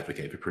don't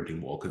advocate for printing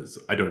more because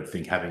I don't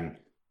think having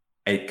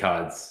 8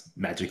 cards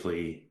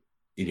magically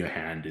in your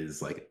hand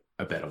is like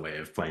a better way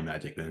of playing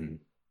Magic than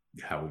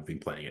how we've been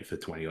playing it for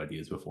 20 odd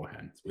years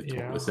beforehand with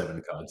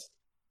 7 cards.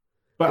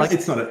 But like,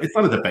 it's not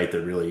a debate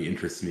that really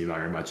interests me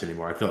very much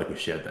anymore. I feel like we've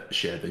shared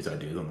these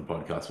ideas on the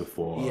podcast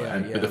before.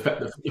 But the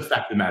fact of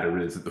the matter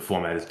is that the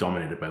format is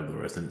dominated by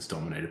Lurrus and it's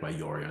dominated by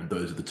Yoria, and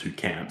those are the two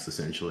camps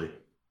essentially.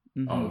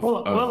 Mm-hmm.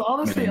 Well,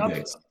 honestly,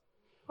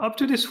 up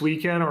to this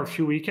weekend or a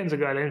few weekends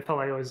ago, I didn't feel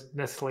like it was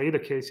necessarily the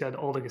case. You had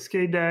all the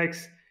Cascade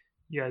decks,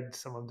 you had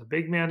some of the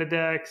big mana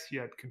decks, you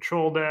had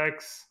control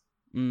decks.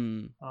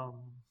 Mm.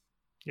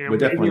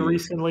 Maybe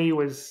recently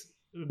was.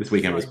 This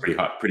weekend was pretty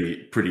hot,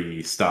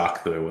 pretty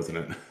stark though, wasn't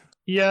it?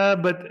 Yeah,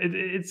 but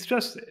it's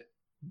just.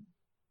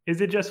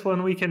 Is it just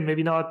one weekend?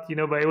 Maybe not.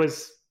 But it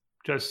was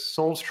just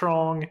Soul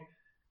Strong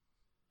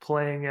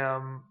playing,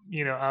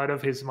 out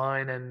of his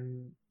mind,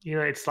 and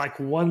it's like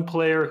one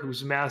player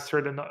who's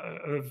mastered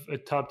a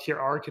top tier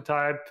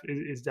archetype.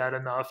 Is that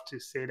enough to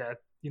say that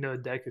the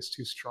deck is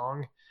too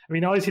strong? I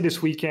mean, obviously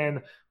this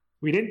weekend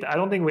we didn't. I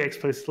don't think we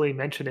explicitly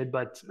mentioned it,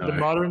 but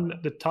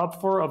the top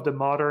 4 of the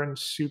Modern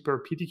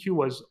Super PTQ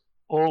was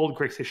all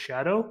Grixis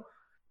Shadow.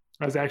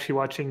 I was actually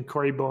watching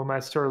Corey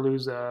Bowmaster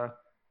lose a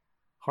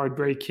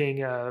heartbreaking,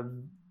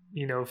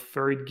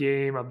 third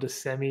game of the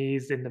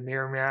semis in the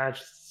mirror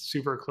match,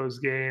 super close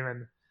game,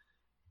 and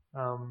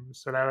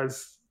so that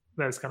was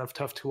kind of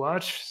tough to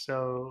watch.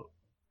 So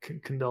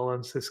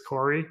condolences,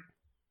 Corey,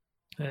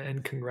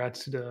 and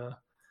congrats to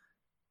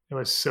it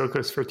was so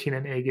close for Tina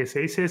and Aegis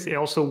Aces. It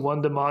also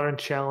won the Modern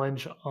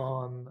Challenge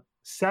on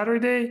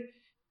Saturday,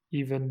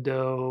 even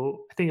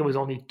though I think it was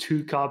only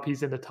 2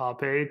 copies in the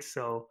top 8,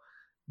 so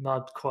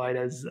not quite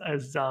as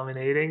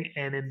dominating.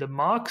 And in the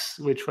Mox,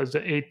 which was the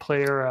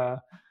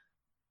 8-player,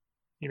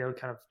 kind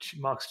of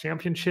Mox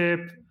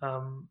championship,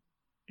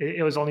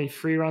 it was only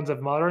 3 rounds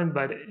of Modern,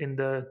 but in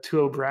the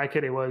 2-0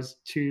 bracket, it was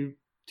two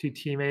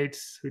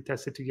teammates who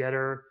tested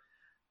together,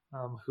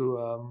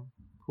 who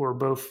were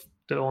both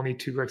the only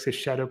 2 Grixis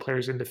Shadow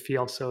players in the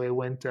field. So it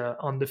went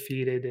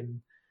undefeated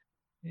in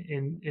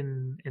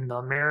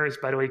non-mirrors.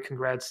 By the way,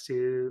 congrats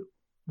to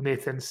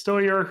Nathan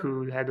Stoyer,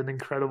 who had an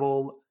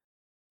incredible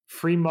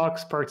 3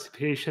 Mox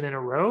participation in a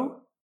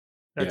row.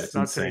 That's it's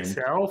nuts in insane.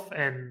 itself.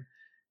 And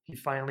he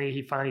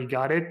finally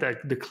got it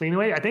the clean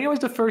way. I think it was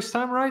the first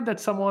time, right, that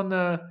someone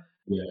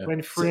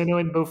went 3-0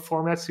 in both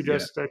formats to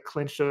just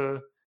clinch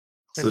the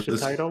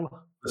title.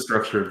 The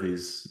structure of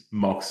these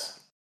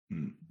mocks,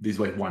 these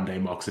like one-day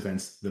mocks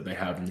events that they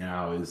have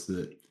now is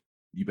that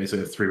you basically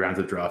have 3 rounds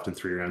of draft and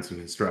 3 rounds of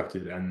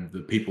constructed, and the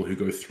people who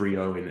go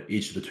 3-0 in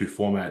each of the 2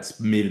 formats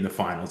meet in the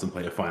finals and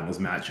play a finals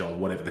match or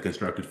whatever the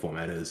constructed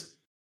format is.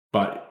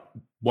 But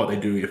what they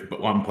do if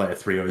one player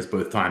 3-0s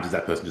both times is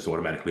that person just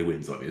automatically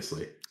wins,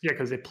 obviously. Yeah,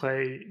 because they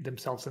play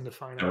themselves in the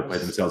finals. They play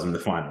themselves in the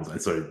finals,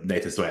 and so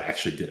Nathan Sawyer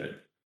actually did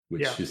it,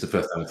 which is the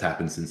first time it's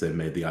happened since they've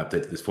made the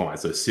update to this format.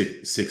 So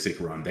sick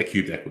run. Their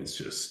cube deck was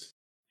just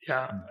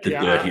the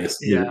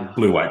dirtiest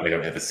blue-white deck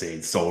I've ever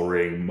seen. Soul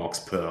Ring, Mox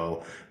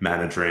Pearl,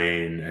 Mana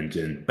Drain,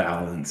 and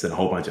Balance, and a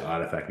whole bunch of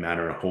Artifact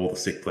Mana, and all the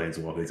sick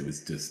Planeswalkers. It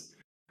was just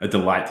a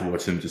delight to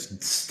watch them just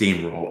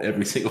steamroll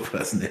every single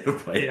person they ever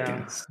played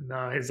against.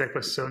 No, his deck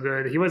was so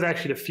good. He was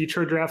actually the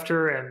feature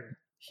drafter, and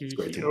he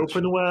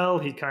opened well.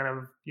 He kind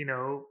of,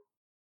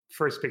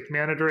 first picked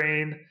Mana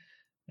Drain,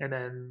 and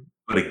then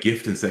got a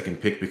gift in second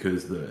pick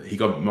because he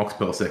got Mox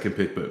Pearl second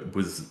pick, but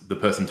was the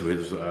person to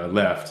his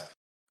left,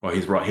 or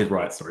his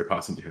right, sorry,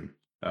 passing to him,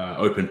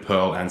 opened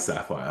Pearl and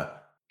Sapphire.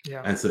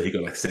 Yeah. And so he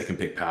got like second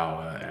pick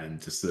power, and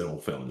just it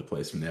all fell into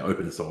place from there.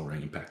 Opened Soul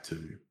Ring and pack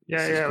 2.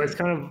 Yeah, it was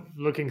kind of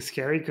looking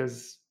scary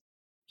because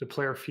the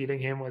player feeding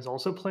him was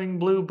also playing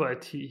blue,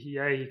 but he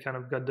kind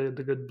of got the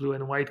good blue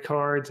and white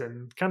cards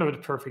and kind of the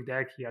perfect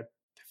deck. He had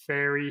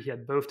Teferi, he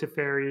had both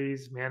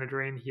Teferis, Mana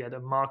Drain, he had a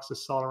Mox, a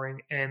Sol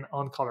Ring, and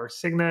On-Color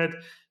Signet.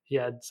 He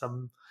had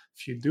some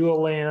few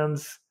dual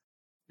lands.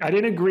 I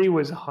didn't agree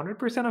with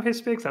 100% of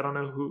his picks. I don't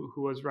know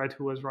who was right,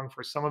 who was wrong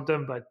for some of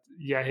them, but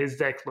yeah, his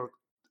deck looked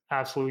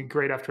absolutely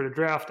great after the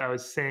draft. I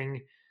was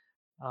saying,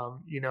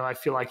 I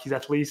feel like he's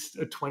at least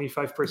a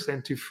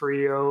 25% to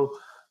 3-0,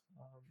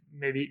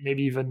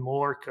 maybe even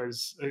more,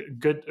 because a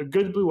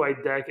good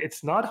blue-white deck.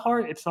 It's not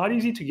hard. It's not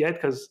easy to get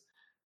because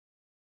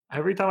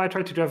every time I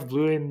try to draft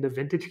blue in the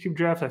Vintage Cube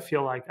draft, I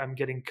feel like I'm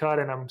getting cut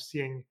and I'm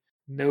seeing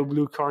no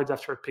blue cards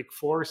after pick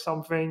 4 or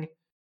something.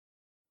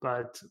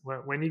 But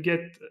when you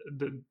get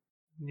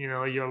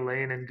your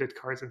lane and good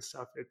cards and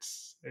stuff,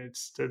 it's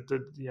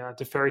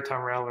the Fairy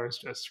Time Rattler is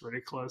just really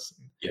close.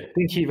 Yeah. I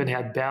think he even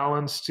had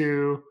Balance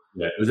too.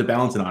 Yeah, it was a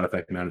balance and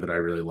artifact mana that I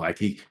really like.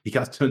 He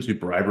got turned to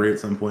Bribery at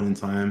some point in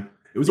time.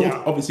 It was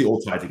obviously all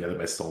tied together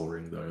by Soul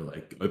Ring, though.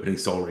 Like opening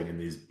Soul Ring in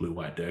these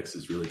blue-white decks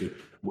is really good.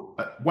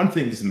 One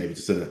thing,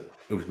 just so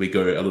that we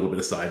go a little bit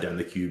aside down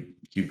the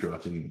cube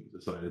drafting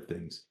side of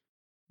things.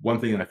 One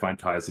thing I find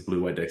ties the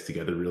blue-white decks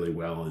together really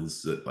well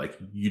is that like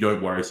you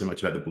don't worry so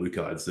much about the blue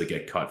cards that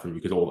get cut from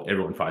you because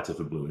everyone fights it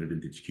for blue in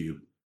Vintage Cube.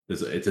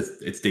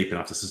 It's deep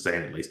enough to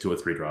sustain at least 2 or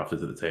 3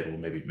 drafters at the table,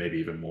 maybe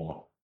even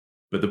more.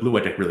 But the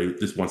blue-white deck really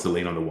just wants to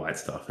lean on the white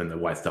stuff, and the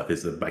white stuff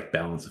is the like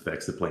balance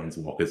effects, the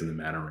Planeswalkers, and the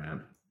mana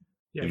ramp.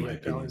 Yeah,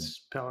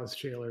 Palace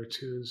Jailer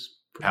too.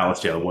 Palace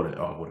Jailer, what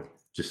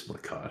a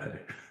card, hey.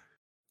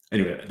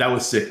 Anyway, that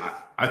was sick.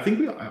 I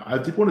think I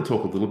did want to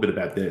talk a little bit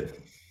about that.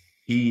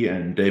 He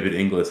and David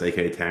Inglis,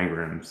 aka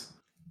Tangrams,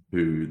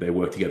 who they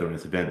worked together on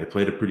this event, they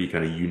played a pretty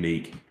kind of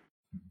unique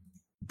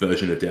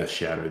version of Death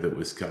Shadow that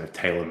was kind of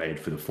tailor-made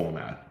for the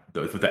format,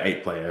 for the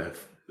 8-player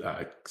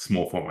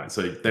small format.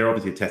 So they're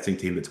obviously a testing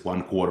team that's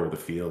 1/4 of the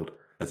field.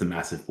 That's a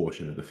massive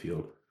portion of the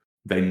field.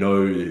 They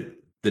know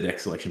the deck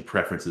selection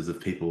preferences of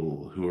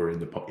people who are in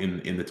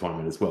the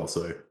tournament as well.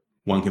 So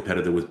one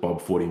competitor was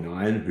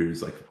Bob49,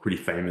 who's like pretty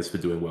famous for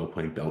doing well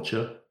playing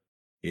Belcher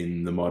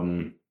in the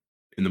modern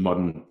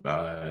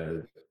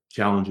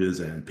challenges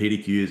and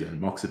PDQs and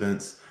Mox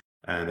events.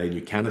 And they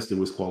knew Canister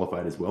was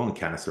qualified as well. And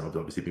Canister has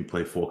obviously been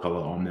playing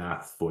 4-color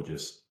Omnath for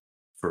just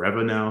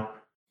forever now.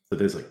 So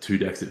there's like 2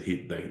 decks that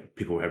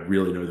people have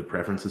really know the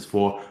preferences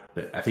for.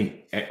 That I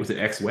think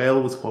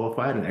X-Whale was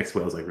qualified, and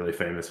X-Whale is like really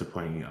famous for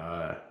playing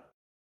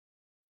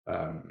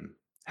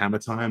Hammer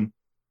Time.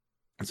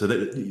 And so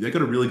they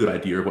got a really good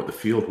idea of what the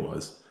field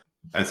was.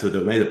 And so they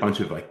made a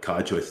bunch of like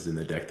card choices in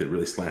their deck that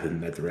really slanted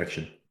in that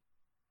direction.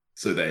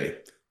 So they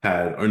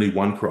had only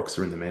 1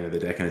 Croxer in the main of the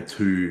deck and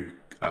 2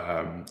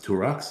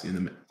 Turaks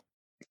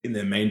in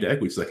their main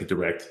deck, which is like a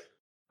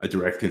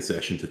direct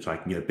concession to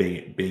like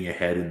being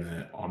ahead in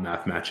the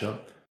Omnath matchup,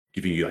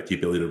 giving you like the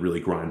ability to really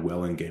grind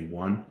well in game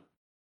 1.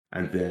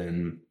 And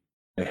then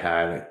they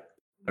had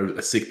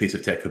a sick piece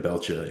of tech for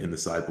Belcher in the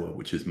sideboard,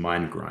 which is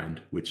Mind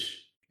Grind,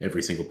 which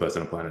every single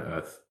person on planet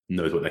Earth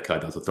knows what that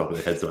card does off the top of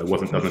their head. So I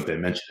wasn't there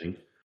mentioning.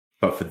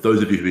 But for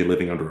those of you who've been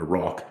living under a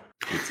rock,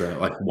 it's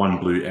like 1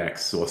 blue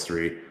X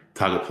sorcery.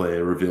 Target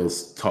player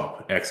reveals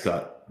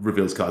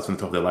cards from the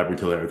top of their library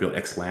until they reveal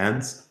X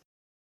lands,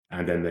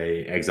 and then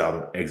they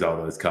exile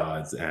those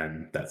cards,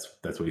 and that's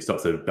where you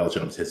stop. So Belcher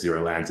has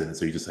 0 lands in it,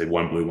 so you just say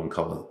 1 blue, 1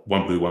 color,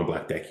 1 blue, 1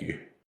 black deck you,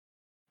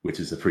 which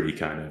is a pretty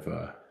kind of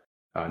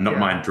not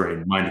Mind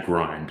Drain, Mind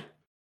Grind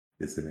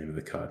is the name of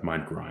the card,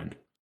 Mind Grind,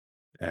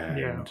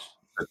 and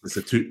it's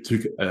a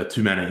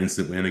 2 mana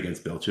instant win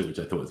against Belcher, which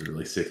I thought was a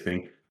really sick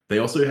thing. They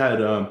also had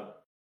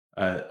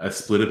a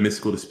split of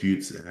mystical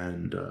disputes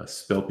and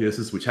spell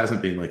pierces, which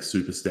hasn't been like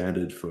super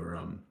standard for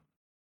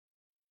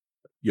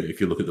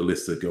if you look at the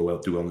lists that do well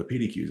in the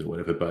PDQs or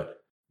whatever.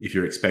 But if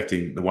you're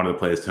expecting one of the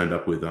players turned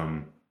up with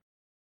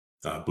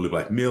blue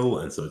black mill,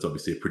 and so it's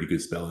obviously a pretty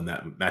good spell in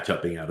that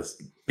matchup, being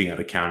able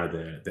to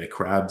counter their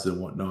crabs and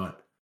whatnot.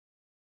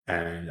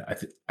 And I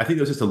think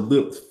there's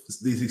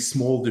just these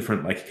small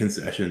different like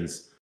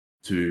concessions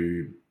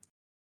to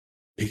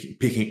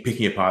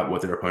picking apart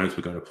what their opponents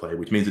were going to play,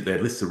 which means that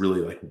their lists are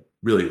really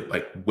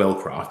well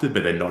crafted,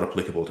 but they're not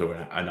applicable to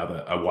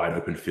a wide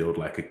open field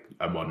like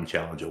a modern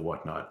challenge or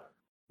whatnot.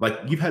 Like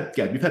you've had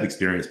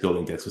experience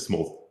building decks for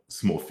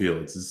small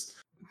fields.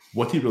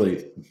 What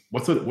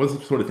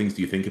sort of things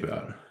do you think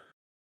about?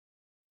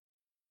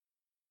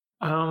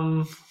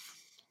 I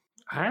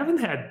haven't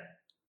had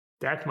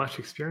that much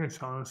experience,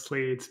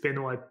 honestly. It's been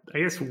I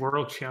guess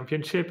World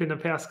Championship in the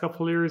past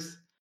couple of years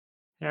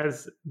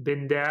has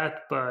been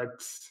that,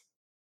 but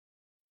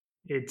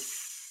it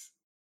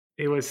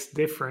was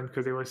different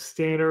because it was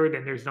standard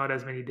and there's not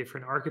as many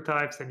different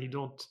archetypes, and you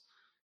don't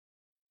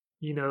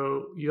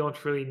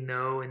really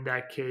know in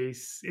that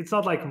case. It's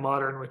not like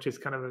Modern, which is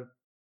kind of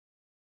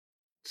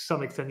to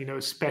some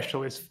extent,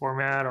 specialist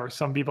format, or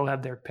some people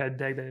have their pet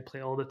deck that they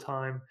play all the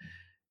time.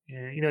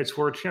 And it's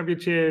World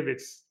Championship,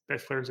 it's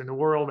best players in the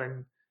world,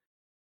 and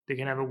they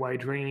can have a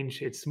wide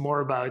range. It's more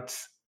about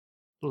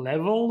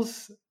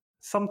levels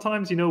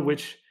sometimes,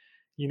 which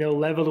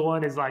level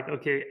 1 is like,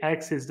 okay,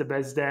 X is the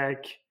best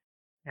deck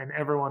and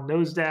everyone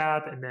knows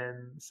that, and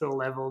then so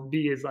level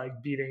B is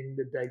like beating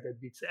the deck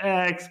that beats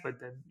X, but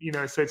then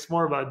so it's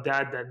more about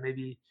that than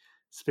maybe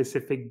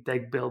specific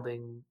deck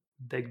building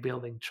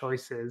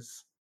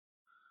choices.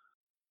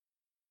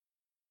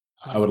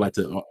 I would like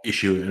to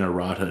issue an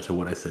errata to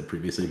what I said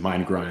previously.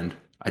 Mind Grind.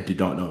 I did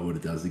not know what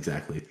it does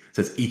exactly. It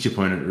says each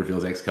opponent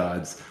reveals X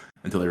cards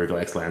until they reveal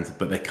X lands,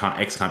 but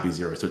X can't be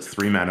 0. So it's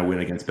 3 mana win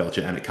against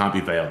Belcher, and it can't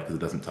be veiled because it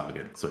doesn't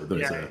target. So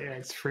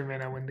it's 3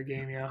 mana win the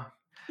game. Yeah.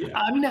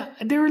 I mean,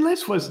 their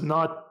list was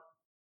not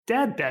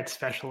that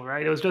special,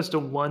 right? It was just a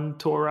 1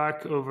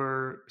 Torak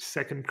over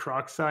 2nd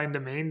Croxa in the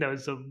main. That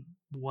was the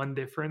one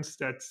difference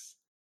that's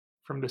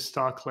from the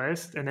stock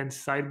list. And then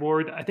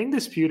sideboard, I think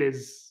Dispute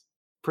is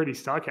pretty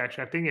stock,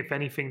 actually. I think if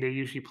anything, they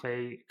usually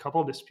play a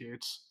couple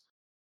disputes.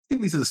 I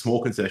think these are the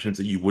small concessions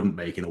that you wouldn't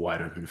make in a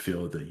wide open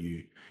field that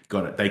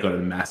they got a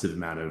massive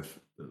amount of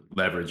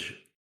leverage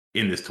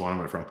in this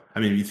tournament from. I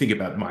mean, if you think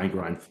about Mind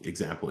Grind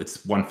example,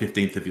 it's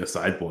 1/15 of your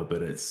sideboard,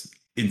 but it's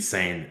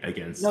insane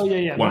against. No,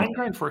 yeah, Mind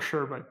Grind for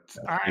sure. But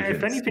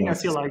if anything, I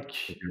feel like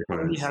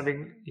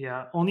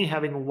only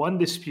having one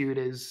dispute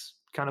is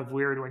kind of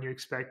weird when you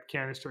expect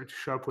Canister to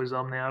show up with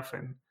Omnath,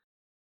 and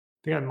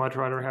I think I'd much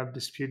rather have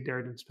Dispute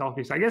there than Spell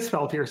Pierce. I guess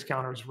Spell Pierce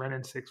counters Ren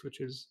and 6,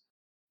 which is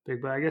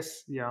big, but I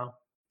guess, yeah.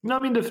 No, I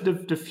mean, the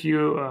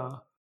few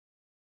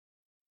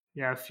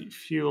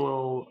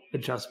little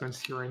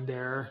adjustments here and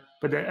there,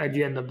 but at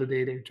the end of the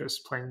day, they're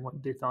just playing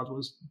what they thought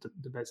was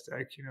the best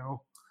deck,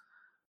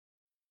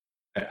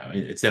 I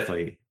mean, it's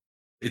definitely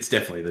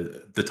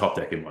the top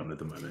deck in Modern at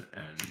the moment.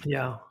 And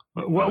yeah.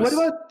 What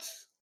about?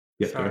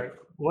 Yeah, sorry.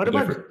 What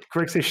about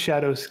Grixis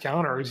Shadow's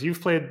counters?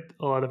 You've played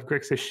a lot of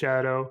Grixis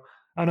Shadow.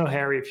 I don't know,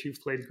 Harry, if you've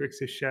played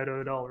Grixis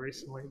Shadow at all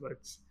recently, but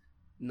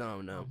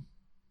no.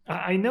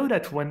 I know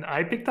that when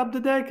I picked up the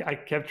deck, I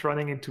kept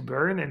running into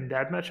Burn, and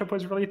that matchup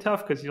was really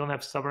tough because you don't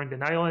have Stubborn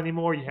Denial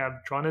anymore. You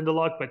have Drawn in the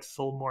Lock, but it's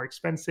still more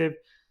expensive.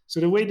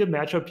 So the way the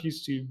matchup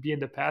used to be in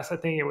the past, I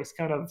think it was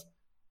kind of,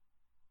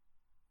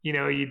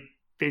 you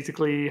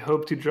basically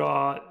hope to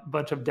draw a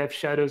bunch of Death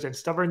Shadows and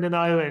Stubborn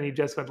Denial, and you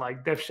just went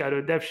like Death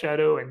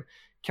Shadow, and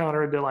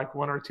countered the like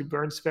 1 or 2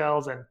 Burn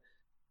spells. And I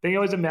think it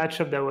was a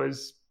matchup that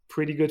was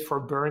pretty good for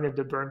Burn if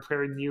the Burn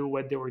player knew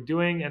what they were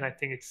doing, and I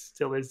think it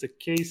still is the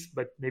case,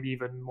 but maybe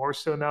even more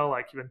so now,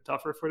 like even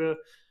tougher for the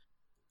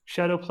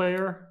Shadow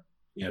player.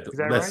 Yeah, is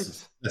that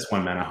right? That's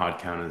 1 mana hard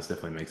counters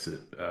definitely makes it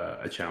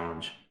a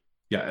challenge.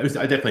 Yeah, I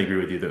definitely agree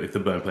with you that if the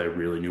Burn player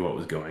really knew what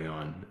was going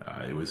on,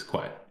 it was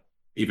quite,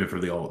 even for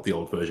the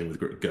old version with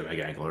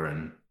Gomag Angler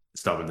and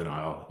Stubborn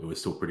Denial, it was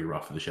still pretty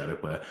rough for the Shadow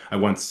player. I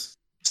once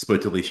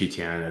spoke to Li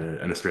Shiqian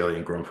at an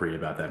Australian Grand Prix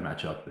about that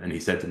matchup, and he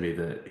said to me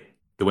that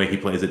the way he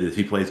plays it is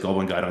he plays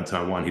Goblin Guide on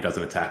turn 1, he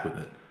doesn't attack with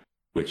it,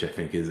 which I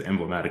think is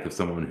emblematic of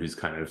someone who's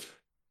kind of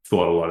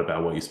thought a lot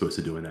about what you're supposed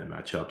to do in that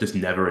matchup. Just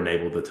never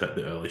enable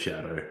the early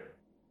Shadow.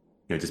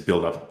 Just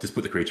build up, just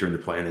put the creature into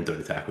play and then don't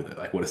attack with it.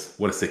 Like what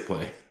a sick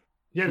play.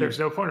 Yeah, there's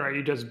no point, right?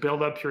 You just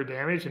build up your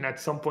damage, and at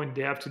some point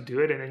they have to do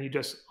it, and then you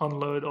just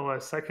unload all a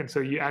second.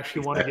 So you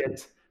actually want to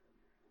get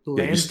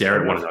you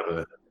stare at one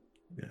another.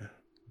 Yeah,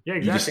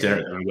 exactly. You just stare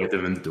at them and wait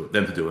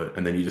them to do it,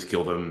 and then you just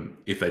kill them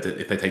if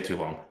they take too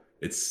long.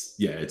 It's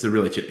a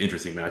really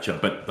interesting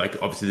matchup. But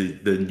like obviously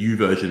the new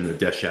version of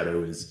Death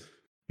Shadow is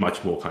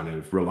much more kind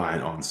of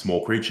reliant on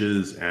small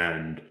creatures,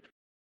 and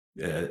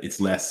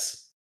it's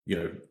less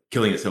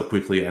killing itself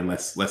quickly and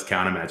less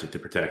counter magic to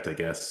protect, I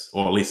guess,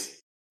 or at least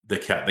the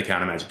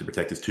counter magic to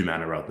protect is 2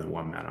 mana rather than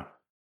 1 mana.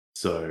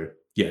 So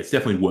yeah, it's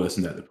definitely worse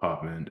in that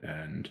department.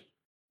 And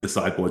the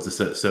sideboards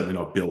are certainly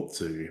not built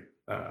to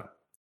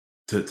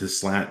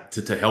slant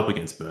to help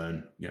against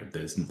burn.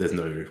 There's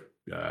no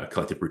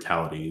collective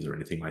brutalities or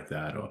anything like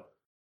that, or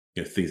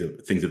things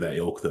of that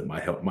ilk that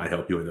might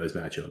help you in those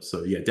matchups.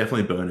 So yeah,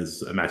 definitely burn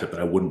is a matchup that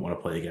I wouldn't want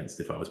to play against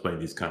if I was playing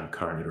these kind of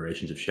current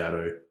iterations of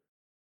Shadow.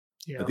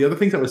 Yeah. The other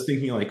things I was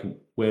thinking, like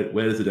where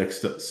does the deck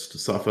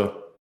suffer?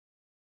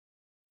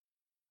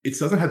 It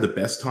doesn't have the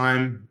best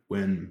time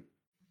when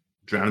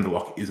Drown the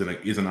Lock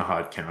isn't a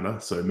hard counter.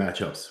 So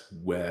matchups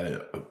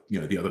where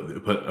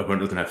the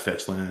opponent doesn't have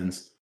fetch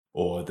lands,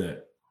 or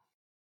that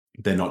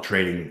they're not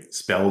trading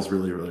spells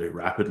really, really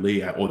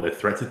rapidly, or their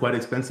threats are quite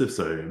expensive.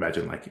 So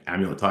imagine like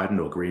Amulet Titan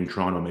or Green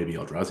Tron or maybe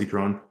Eldrazi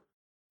Tron.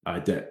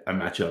 Are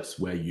matchups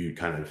where you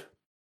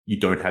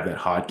don't have that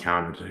hard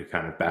counter to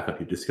kind of back up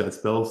your discard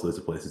spells. Those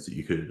are places that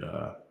you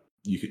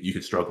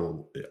could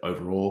struggle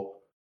overall.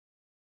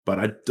 But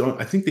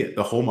I think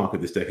the hallmark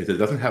of this deck is that it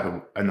doesn't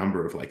have a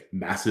number of like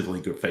massively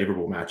good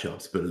favorable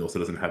matchups, but it also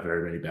doesn't have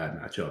very many bad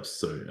matchups.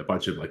 So a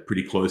bunch of like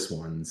pretty close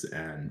ones,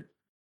 and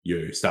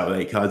you start with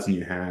 8 cards in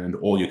your hand.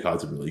 All your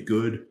cards are really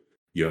good.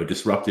 You're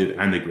disruptive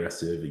and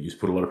aggressive. You just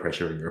put a lot of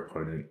pressure on your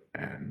opponent,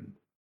 and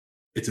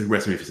it's a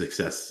recipe for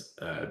success,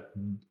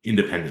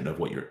 independent of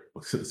what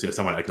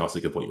somewhat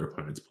agnostic of what your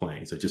opponent's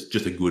playing. So just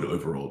a good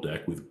overall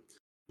deck with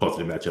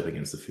positive matchup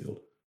against the field.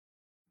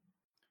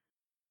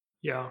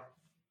 Yeah.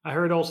 I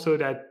heard also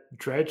that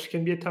Dredge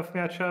can be a tough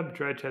matchup.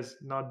 Dredge has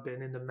not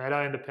been in the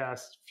meta in the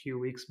past few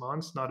weeks,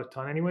 months, not a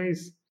ton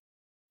anyways.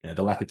 Yeah,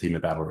 the lack of team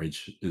at Battle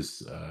Rage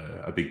is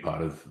a big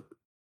part of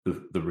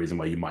the reason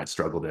why you might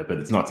struggle there, but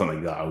it's not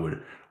something that I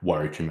would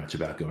worry too much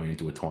about going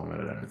into a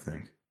tournament, I don't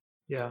think.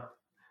 Yeah.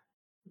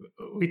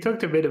 We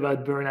talked a bit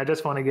about burn. I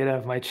just want to get it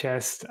off my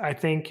chest. I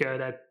think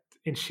that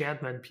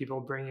enchantment people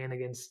bring in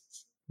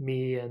against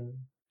me and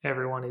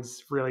everyone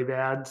is really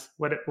bad.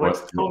 What's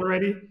it called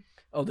already?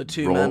 Oh, the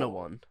 2-mana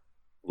one.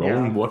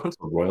 Rolling Vortex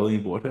or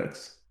Roiling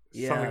Vortex?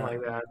 Something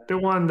like that. The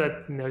one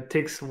that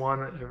takes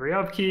one every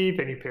upkeep,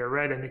 and you pay a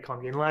red and you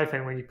can't gain life,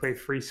 and when you play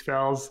 3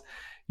 spells,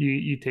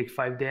 you take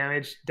 5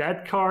 damage.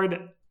 That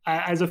card,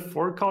 as a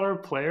 4-color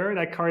player,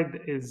 that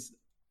card is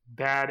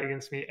bad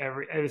against me.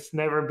 It's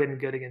never been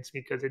good against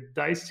me because it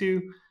dies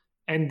to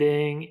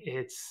ending,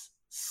 it's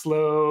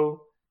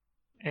slow,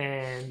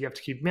 and you have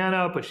to keep mana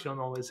up, which you don't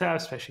always have,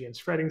 especially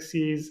against Fretting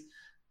Seas.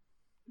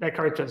 That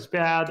card just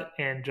bad,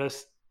 and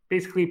just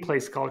basically play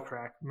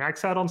Skullcrack.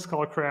 Max out on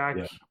Skullcrack.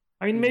 Yeah.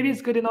 I mean, maybe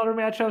it's good in other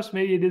matchups.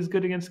 Maybe it is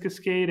good against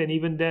Cascade, and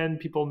even then,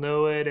 people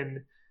know it, and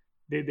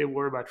they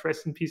worry about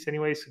Rest in Peace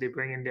anyway, so they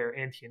bring in their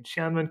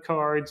anti-enchantment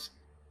cards.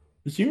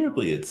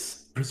 Presumably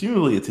it's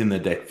in the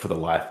deck for the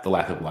lack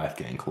of life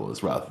gain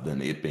clause, rather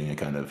than it being a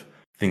kind of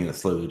thing that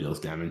slowly deals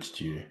damage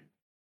to you,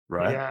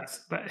 right? Yeah,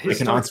 but you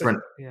can answer an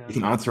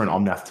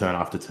Omnath turn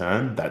after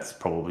turn. That's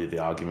probably the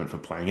argument for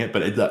playing it.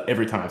 But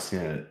every time I've seen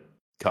it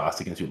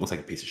cast against you, it looks like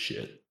a piece of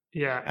shit.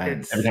 Yeah,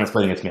 and every time it's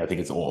playing against me, I think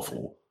it's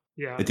awful.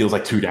 Yeah, it deals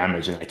like 2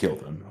 damage and I kill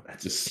them.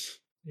 It's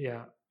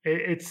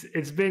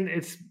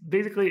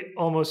basically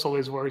almost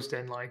always worse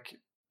than like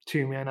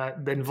 2 mana,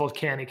 than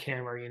Volcanic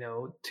Hammer.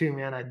 2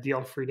 mana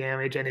deal 3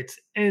 damage, and it's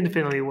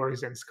infinitely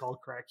worse than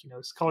Skullcrack.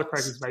 Skullcrack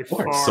is by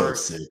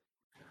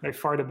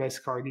far the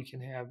best card you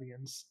can have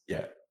against.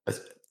 Yeah,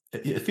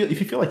 if you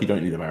feel like you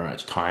don't need very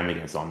much time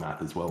against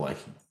Omnath as well, like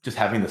just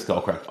having the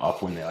Skullcrack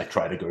up when they like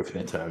try to go for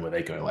their turn, where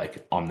they go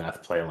like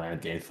Omnath, play a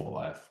land, gain 4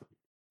 life.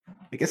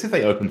 I guess if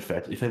they lead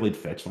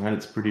fetch land,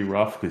 it's pretty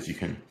rough because you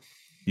can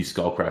use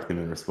Skullcrack them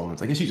in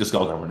response. I guess you just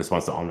Skullcrack in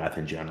response to Omnath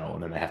in general,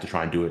 and then they have to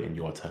try and do it in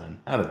your turn.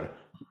 I don't know.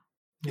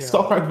 Yeah.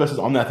 Skullcrack versus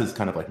Omnath is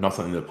kind of like not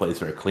something that plays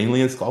very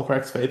cleanly in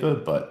Skullcrack's favor,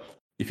 but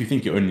if you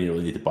think you only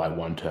really need to buy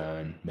 1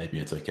 turn, maybe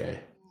it's okay.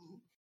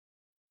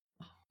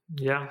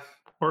 Yeah.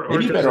 Or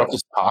maybe you're better off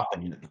just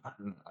parking. I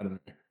don't know.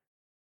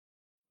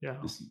 Yeah.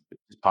 Just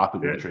park it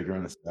with the trigger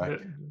on the stack.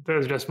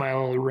 There's just my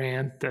little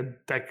rant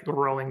that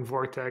Rolling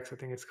Vortex, I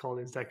think it's called,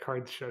 is that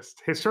card's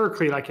just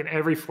historically, like in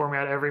every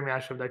format, every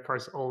matchup, that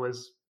card's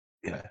always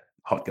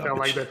hot garbage. Felt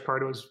like that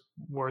card was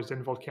worse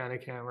than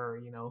Volcanic Hammer,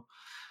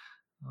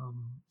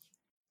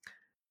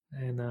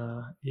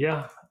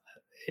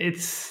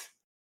 it's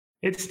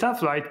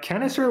tough. Like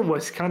Canister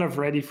was kind of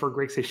ready for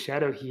Grixis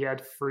Shadow. He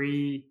had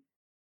free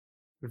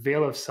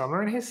Veil of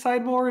Summer in his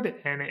sideboard,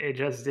 and it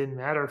just didn't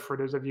matter. For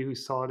those of you who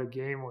saw the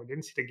game or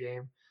didn't see the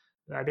game,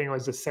 I think it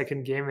was the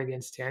second game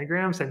against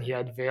Tangrams, and he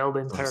had Veil the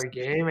entire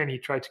game, and he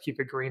tried to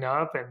keep it green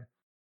up, and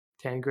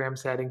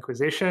Tangrams had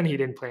Inquisition. He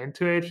didn't play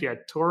into it. He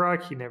had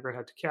Torak. He never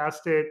had to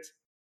cast it.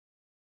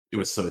 It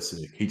was so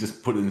sick. He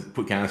just put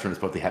Canister in his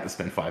spot. He had to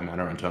spend 5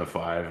 mana on turn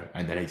 5,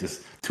 and then he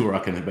just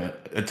Torak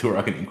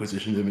and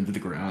Inquisitioned him into the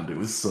ground. It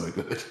was so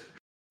good.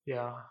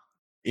 Yeah.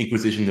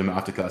 Inquisitioned him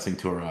after casting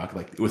Torak.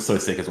 Like, it was so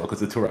sick as well, because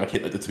the Torak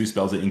hit like the 2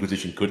 spells that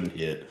Inquisition couldn't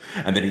hit,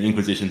 and then he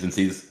Inquisitions and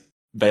sees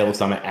Veil of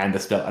Summer and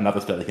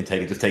another spell he can take,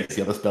 and just takes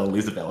the other spell and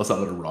leaves the Veil of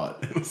Summer to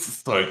rot. It was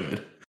so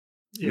good.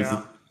 It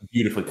was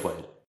beautifully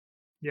played.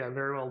 Yeah,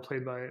 very well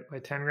played by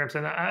Tangrams.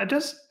 And I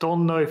just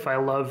don't know if I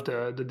love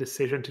the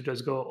decision to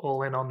just go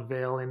all in on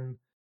Veil in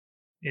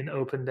in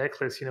open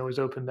deck lists, his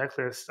open deck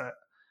list.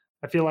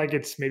 I feel like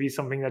it's maybe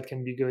something that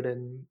can be good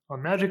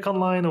on Magic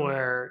Online,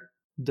 where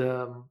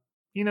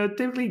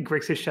typically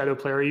Grixis Shadow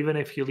player, even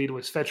if you lead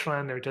with fetch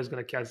land, they're just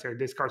going to cast their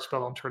discard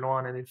spell on turn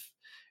one, and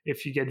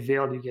if you get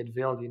veiled, you get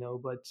veiled,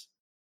 But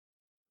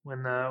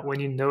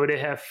when they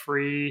have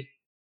free,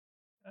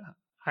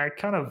 I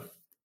kind of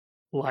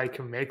like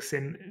a mix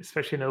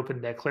especially in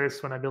open deck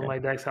lists. When I build my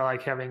decks, I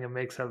like having a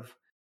mix of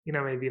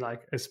maybe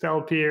like a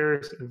spell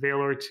pierce, a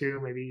veil or two,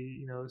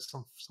 maybe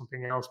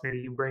something else. Maybe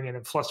you bring in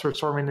a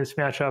Flusterstorm in this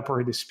matchup,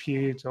 or a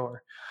Dispute,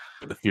 or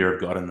the fear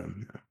of God in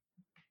them.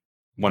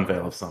 One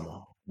Veil of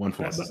Summer, one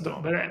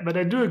Flusterstorm. But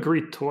I do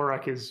agree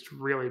Torak is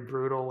really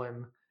brutal,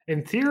 and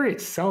in theory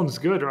it sounds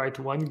good, right?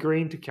 1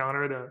 green to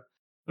counter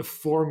the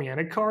 4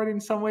 mana card in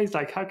some ways.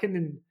 Like how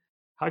can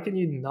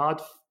you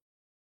not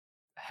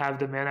have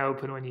the mana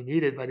open when you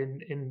need it? But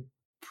in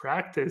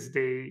practice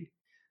they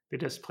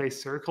just play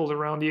circles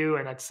around you,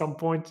 and at some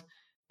point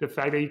the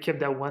fact that you kept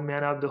that 1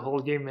 mana up the whole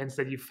game means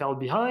that you fell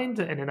behind,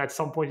 and then at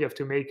some point you have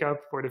to make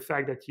up for the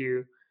fact that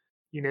you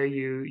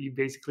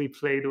basically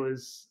played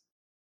was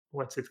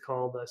what's it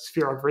called, a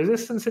Sphere of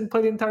Resistance, and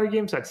play the entire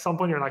game. So at some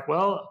point you're like,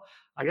 well,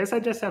 I guess I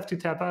just have to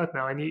tap out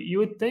now. And you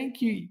would think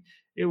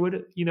it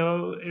would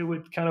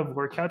kind of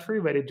work out for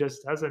you, but it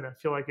just doesn't. I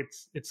feel like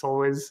it's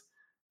always,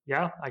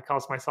 I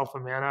cost myself a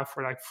mana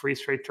for like 3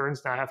 straight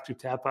turns. Now I have to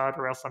tap out,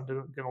 or else I'm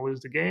going to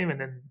lose the game,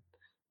 and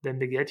then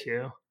they get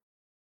you.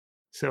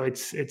 So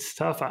it's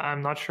tough.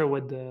 I'm not sure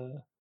what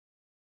the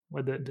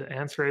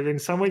answer is. In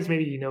some ways,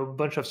 maybe a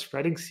bunch of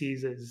spreading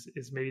seas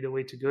is maybe the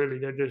way to go.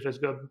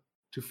 Just go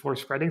to 4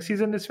 spreading seas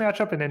in this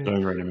matchup, and then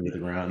going right into the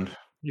ground.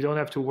 You don't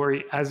have to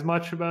worry as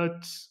much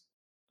about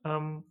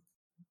Kroxa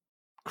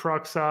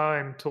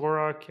and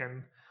Torak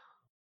and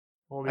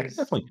all these.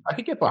 I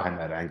could get behind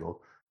that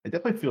angle. It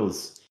definitely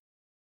feels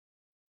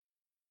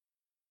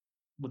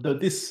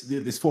this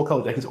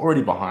 4-color deck is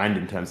already behind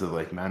in terms of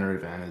like mana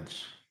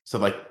advantage. So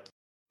like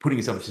putting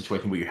yourself in a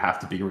situation where you have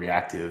to be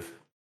reactive,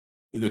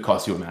 it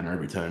costs you a mana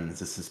every turn. It's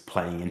just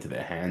playing into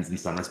their hands in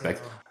some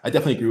respects. I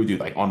definitely agree with you.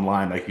 Like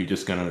online, like you're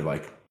just gonna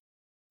like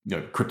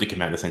cryptic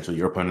command essentially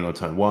your opponent on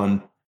turn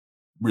 1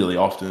 really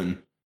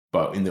often,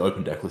 but in the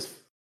open deck list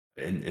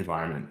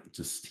environment,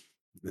 just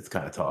it's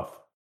kind of tough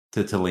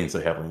to lean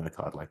so heavily on a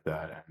card like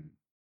that.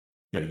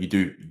 And you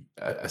do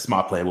a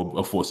smart player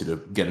will force you to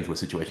get into a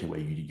situation where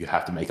you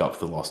have to make up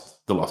for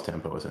the lost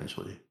tempo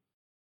essentially.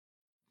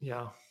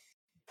 Yeah.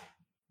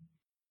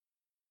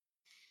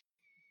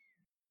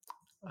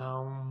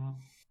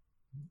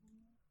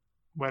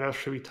 What else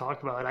should we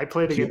talk about? I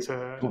played against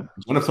a. Do you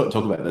want to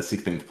talk about the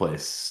 16th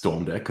place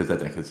Storm deck, because that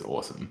deck is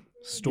awesome.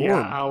 Storm.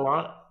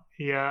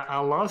 I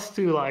lost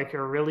to like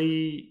a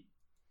really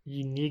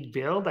unique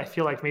build. I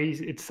feel like maybe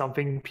it's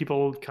something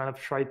people kind of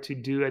tried to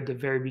do at the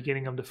very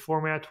beginning of the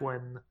format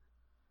when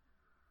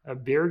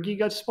Birgi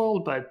got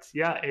spoiled. But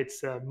yeah,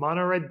 it's a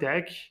mono red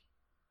deck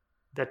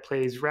that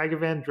plays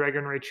Ragavan,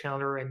 Dragon Ray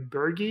Chandler, and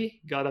Birgi,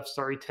 God of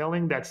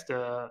Storytelling. That's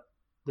the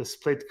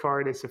split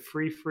card. It's a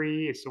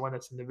free. It's the one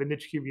that's in the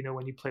Vintage Cube.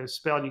 When you play a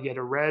spell, you get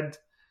a red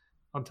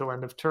until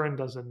end of turn.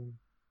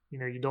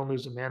 You don't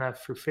lose the mana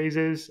through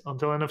phases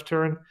until end of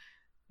turn.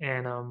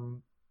 And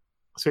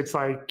so it's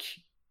like,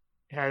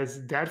 it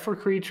has that for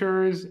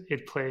creatures.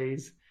 It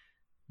plays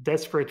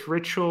Desperate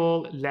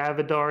Ritual,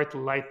 Lava Dart,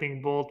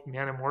 Lightning Bolt,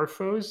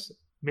 Manamorphose,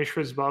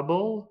 Mishra's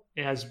Bubble.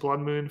 It has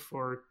Blood Moon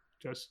for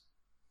just,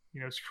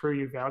 screw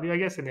you value, I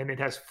guess. And then it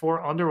has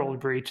 4 Underworld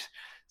Breach.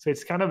 So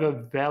it's kind of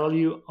a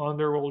value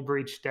Underworld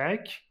Breach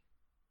deck.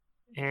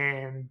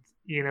 And,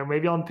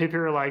 maybe on paper,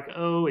 you're like,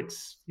 oh,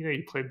 it's,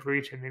 you play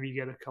Breach and maybe you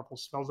get a couple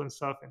spells and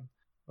stuff. And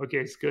okay,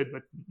 it's good,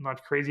 but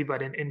not crazy.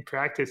 But in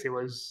practice, it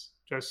was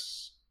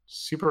just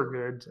super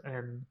good.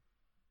 And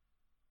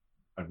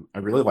I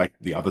really like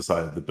the other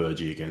side of the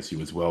Burgie against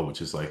you as well,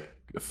 which is like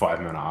a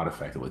 5-mana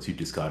artifact that lets you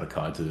discard a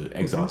card to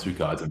exile 2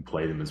 cards and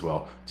play them as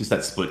well. Just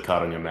that split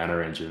card on your mana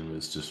engine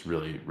was just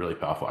really, really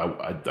powerful.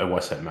 I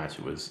watched that match.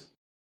 It was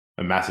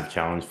a massive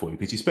challenge for you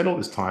because you spend all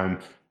this time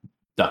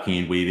ducking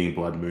and weaving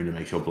Blood Moon to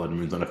make sure Blood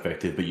Moon's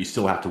unaffected, but you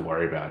still have to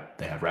worry about,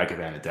 they have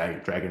Ragavan,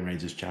 a Dragon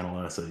Ranger's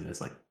Channeler, so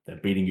there's like, they're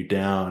beating you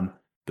down.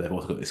 They've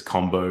also got this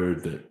combo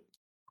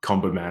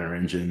mana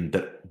engine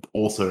that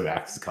also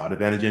acts as a card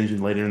advantage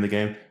engine later in the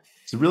game.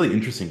 It's a really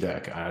interesting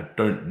deck. I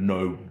don't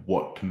know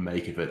what to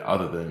make of it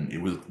other than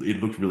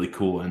it looked really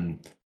cool,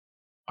 and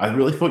I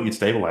really thought you'd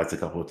stabilize a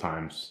couple of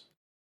times,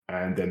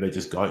 and then they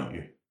just got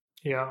you.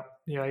 Yeah,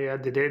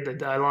 they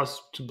did. I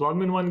lost to Blood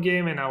Moon one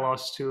game, and I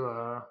lost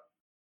to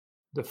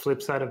the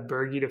flip side of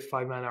Birgi, the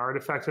 5-mana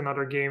artifact,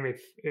 another game.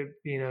 If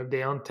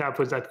they untap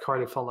was that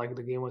card, it felt like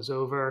the game was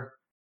over.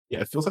 Yeah,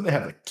 it feels like they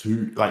have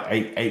like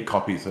eight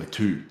copies, like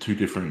two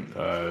different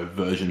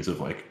versions of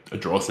like a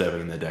draw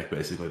 7 in their deck.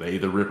 Basically, they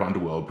either rip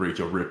Underworld Breach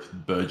or rip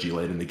Burgie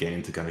late in the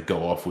game to kind of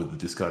go off with the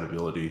discard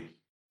ability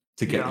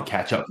to get the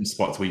catch up in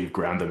spots where you've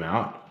ground them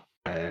out,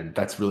 and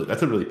that's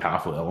a really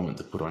powerful element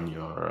to put on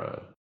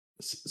your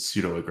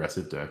pseudo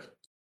aggressive deck.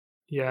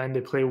 Yeah, and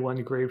they play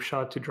one grave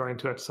shot to draw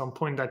into at some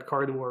point. That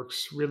card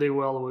works really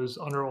well with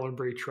Honorable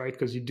Breach, right?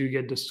 Because you do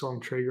get the storm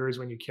triggers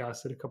when you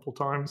cast it a couple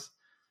times.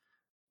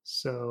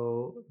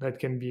 So that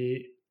can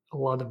be a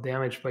lot of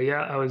damage. But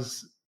yeah, I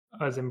was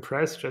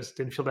impressed, just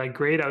didn't feel that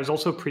great. I was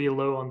also pretty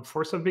low on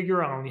Force of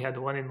Vigor. I only had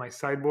one in my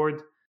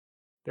sideboard.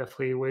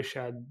 Definitely wish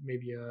I had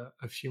maybe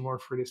a few more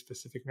for this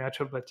specific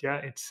matchup. But yeah,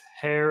 it's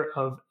Hair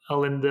of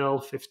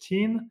Elendil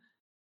 15.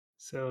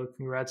 So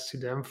congrats to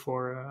them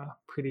for a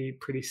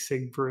pretty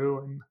sick brew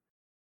and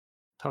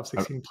top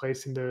 16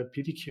 place in the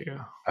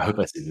PTQ. I hope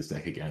I see this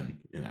deck again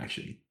in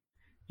action.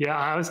 Yeah,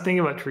 I was thinking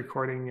about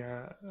recording,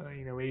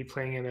 maybe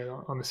playing it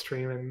on the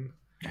stream and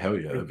hell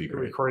yeah, that'd be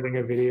great. Recording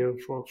a video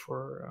for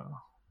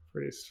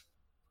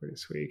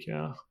this week.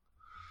 Yeah,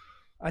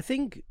 I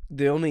think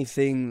the only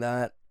thing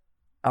that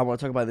I want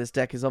to talk about this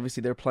deck is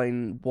obviously they're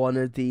playing one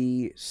of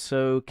the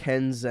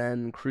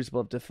Kenzan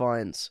Crucible of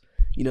Defiance.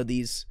 You know,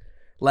 these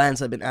lands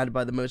that have been added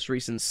by the most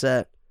recent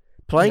set.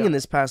 Playing in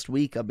this past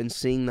week, I've been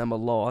seeing them a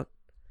lot.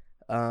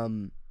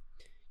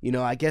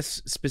 I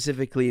guess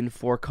specifically in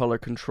 4-color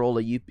control,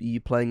 are you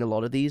playing a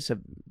lot of these?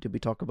 Did we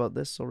talk about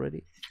this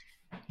already?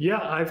 Yeah,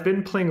 I've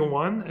been playing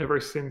one ever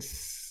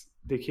since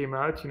they came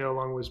out,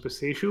 along with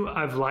Boseiju.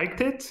 I've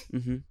liked it.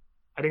 Mm-hmm.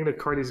 I think the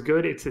card is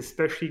good. It's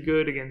especially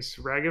good against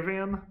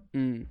Ragavan.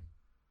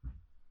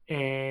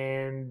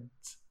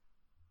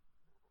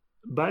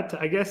 But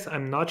I guess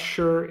I'm not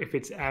sure if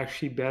it's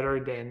actually better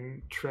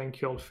than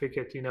Tranquil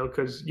Thicket,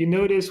 because you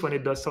notice when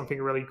it does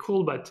something really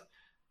cool, but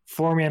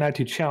 4 mana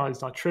to channel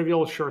is not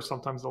trivial. Sure,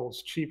 sometimes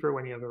it's cheaper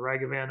when you have a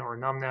Ragavan or a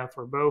Numnaf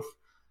or both.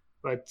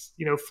 But,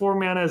 4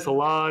 mana is a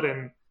lot,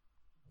 and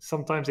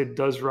sometimes it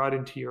does rot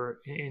into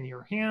in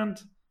your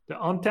hand. The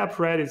untap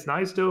red is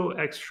nice, though.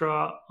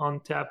 Extra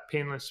untap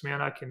painless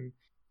mana can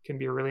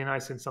be really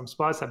nice in some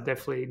spots. I've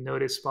definitely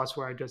noticed spots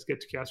where I just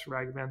get to cast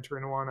Ragavan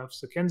turn 1 of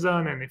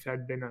Sokenzan, and if it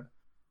had been a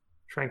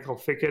Tranquil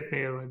Thicket,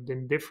 maybe it would have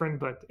been different.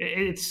 But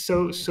it's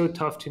so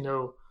tough to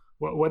know.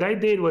 What I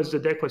did was the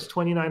deck was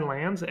 29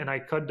 lands, and I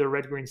cut the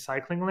red-green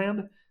cycling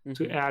land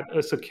to add a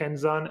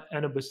Sokenzan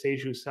and a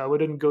Boseiju, so I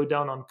wouldn't go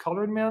down on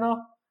colored mana.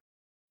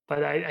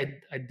 But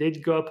I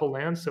did go up a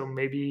land, so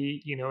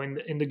maybe,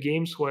 in the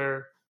games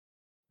where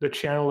the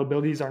channel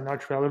abilities are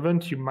not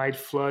relevant, you might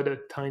flood a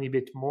tiny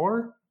bit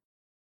more.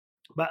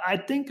 But I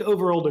think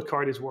overall the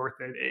card is worth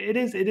it.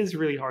 It is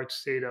really hard to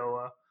say,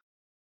 though.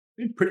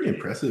 It's pretty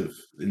impressive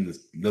in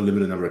the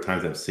limited number of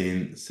times I've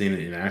seen it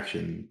in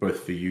action,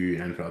 both for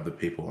you and for other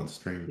people on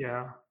stream.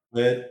 Yeah.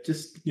 Where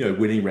just,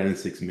 winning Ren and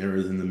 6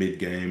 mirrors in the mid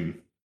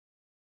game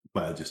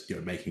by just,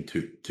 making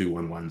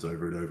 2/1/1s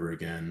over and over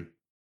again.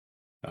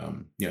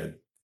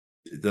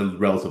 The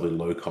relatively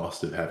low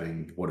cost of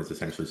having what is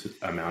essentially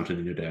a mountain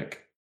in your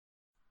deck.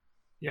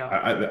 Yeah,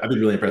 I've been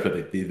really impressed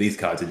with these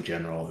cards in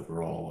general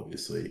overall,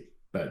 obviously.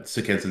 But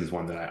Sokenzan's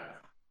one that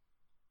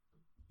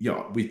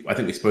I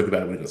think we spoke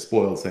about it when it got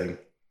spoiled, saying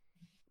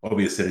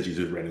obvious synergies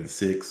with Ren and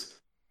 6.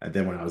 And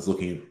then when I was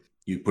looking at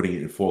you putting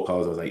it in 4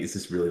 colors, I was like, is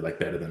this really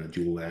better than a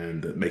dual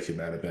land that makes your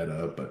mana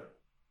better? But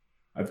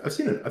I've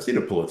seen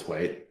it pull its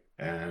weight,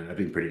 and I've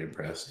been pretty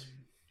impressed.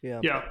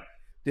 Yeah.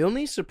 The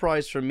only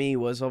surprise for me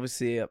was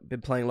obviously I've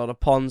been playing a lot of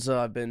Ponza.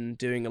 I've been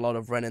doing a lot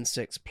of Ren and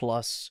 6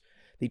 plus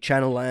the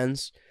channel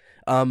lands.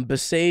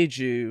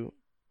 Boseiju,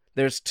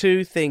 there's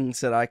 2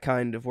 things that I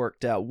kind of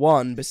worked out.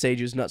 One,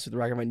 Boseiju's nuts with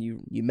Ragavan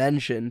you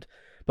mentioned,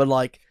 but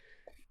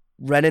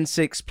Ren and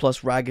 6 plus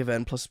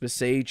Ragavan plus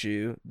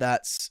Boseiju,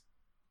 that's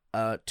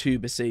 2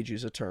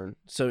 Boseijus a turn.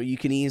 So you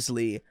can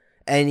easily,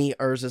 any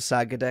Urza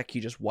Saga deck,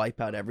 you just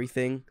wipe out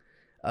everything.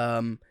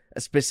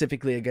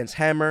 Specifically against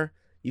Hammer,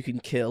 you can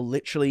kill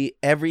literally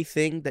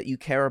everything that you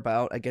care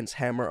about against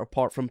Hammer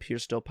apart from Pure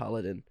Steel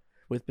Paladin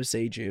with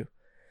Boseiju.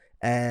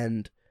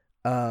 And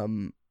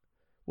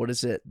what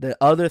is it? The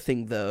other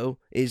thing, though,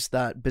 is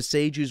that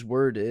Boseiju's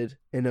worded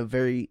in a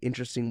very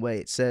interesting way.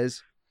 It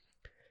says,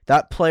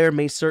 that player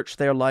may search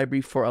their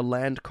library for a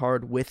land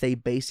card with a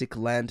basic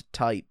land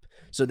type.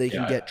 So they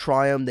can get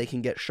Triumph, they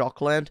can get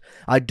Shockland.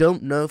 I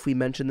don't know if we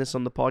mentioned this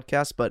on the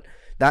podcast, but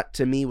that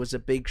to me was a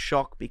big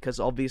shock because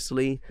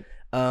obviously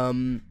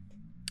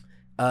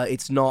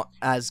it's not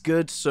as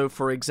good. So,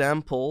 for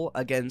example,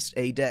 against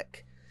a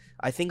deck,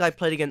 I think I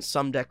played against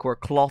some deck where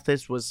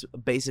Klothys was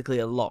basically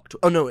a locked...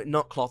 Oh, no,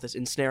 not Klothys.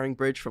 Ensnaring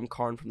Bridge from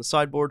Karn from the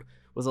sideboard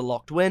was a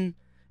locked win,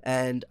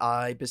 and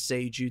I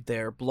Boseiju'd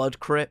their Blood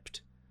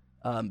Crypt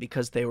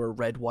because they were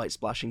red, white,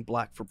 splashing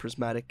black for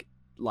Prismatic,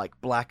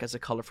 black as a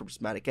color for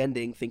Prismatic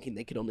Ending, thinking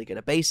they could only get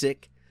a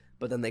basic,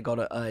 but then they got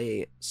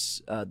the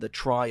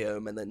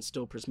Triome, and then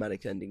still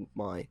Prismatic Ending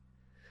my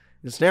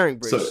Ensnaring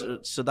Bridge.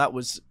 So that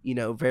was,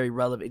 very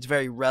relevant. It's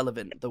very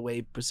relevant the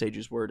way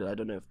Boseiju's worded. I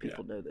don't know if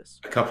people know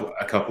this. A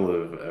couple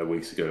of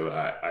weeks ago,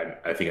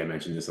 I think I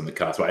mentioned this on the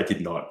cast, but I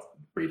did not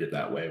read it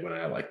that way when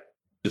I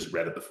just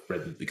read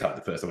the card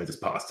the first time. I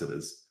just passed it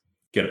as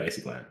get a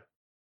basic land.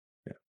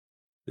 Yeah.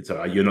 And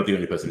so you're not the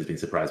only person who's been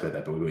surprised by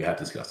that, but we have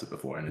discussed it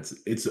before, and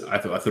I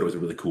thought it was a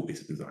really cool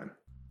piece of design.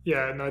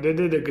 Yeah, no, they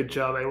did a good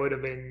job. It would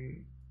have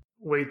been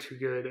way too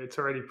good. It's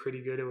already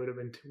pretty good. It would have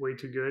been way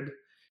too good.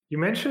 You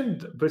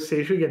mentioned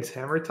Boseiju against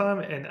Hammer Time,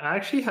 and I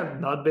actually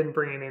have not been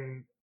bringing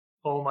in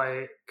all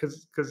my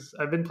because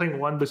I've been playing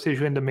one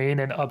Boseiju in the main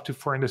and up to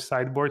 4 in the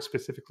sideboard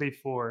specifically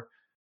for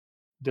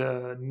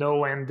the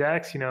no-end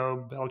decks,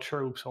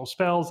 Belcher, Oops All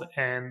Spells,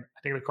 and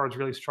I think the card's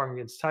really strong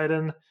against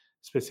Titan,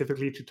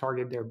 specifically to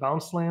target their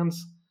bounce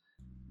lands.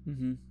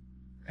 Mm-hmm.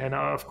 And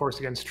of course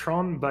against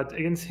Tron, but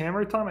against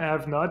Hammer Time I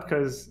have not,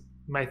 because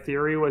my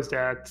theory was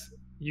that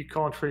you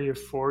can't really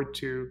afford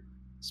to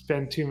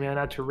spend 2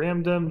 mana to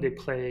ram them. They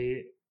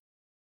play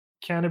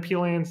Canopy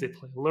lands, they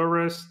play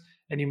Lurrus,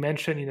 and you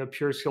mentioned,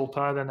 Pure Skill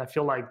Pod, and I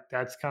feel like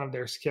that's kind of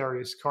their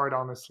scariest card,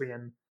 honestly,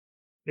 and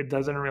it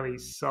doesn't really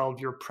solve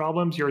your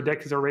problems. Your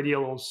deck is already a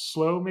little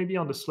slow, maybe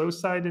on the slow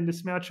side in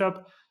this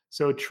matchup.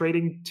 So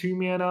trading 2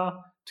 mana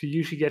to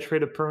usually get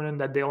rid of a permanent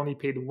that they only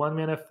paid 1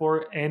 mana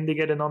for, and they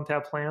get an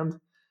untapped land,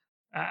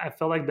 I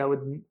felt like that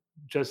would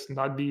just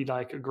not be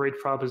like a great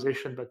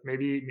proposition. But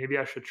maybe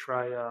I should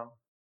try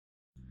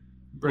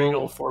bring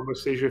all 4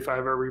 Boseiju if I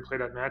ever replay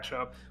that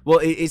matchup. Well,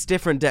 it's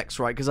different decks,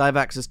 right? Because I have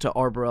access to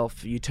Arbor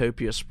Elf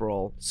Utopia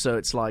Sprawl, so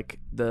it's like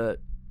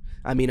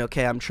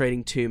I'm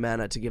trading 2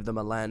 mana to give them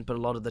a land, but a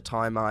lot of the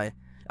time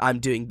I'm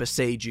doing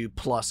Boseiju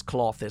plus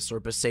Clothis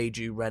or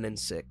Boseiju Renin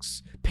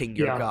 6, ping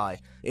your guy.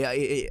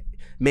 Yeah,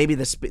 maybe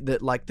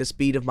the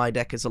speed of my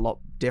deck is a lot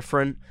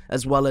different,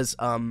 as well as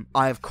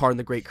I have Karn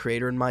the Great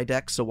Creator in my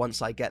deck, so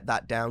once I get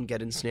that down,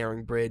 get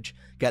Ensnaring Bridge,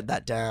 get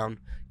that down,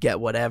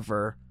 get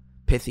whatever,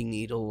 Pithing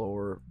Needle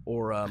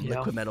or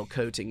Liquid Metal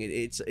Coating,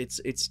 it's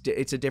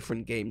a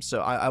different game,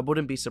 so I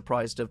wouldn't be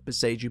surprised of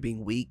Boseiju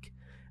being weak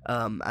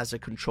as a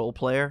control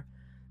player.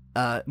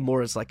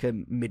 More as like a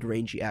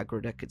mid-rangey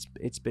aggro deck,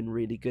 it's been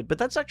really good. But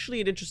that's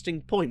actually an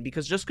interesting point,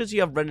 because just because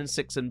you have Renin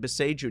 6 and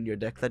Boseiju in your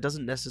deck, that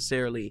doesn't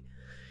necessarily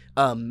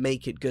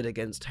make it good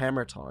against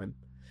Hammer Time.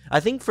 I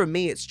think for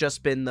me, it's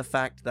just been the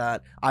fact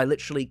that I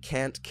literally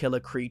can't kill a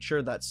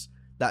creature that's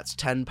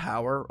 10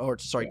 power,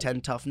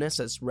 10 toughness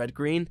as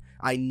red-green.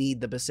 I need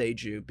the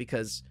Boseiju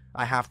because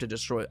I have to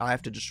destroy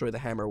the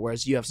hammer,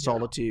 whereas you have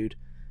Solitude,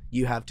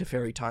 you have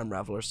Teferi Time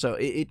Raveler, so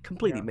it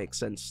completely makes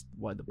sense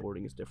why the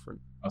boarding is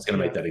different. I was going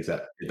to make that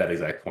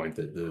exact point,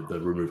 that the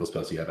removal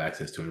spells you have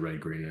access to in red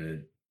green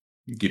and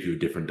give you a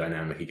different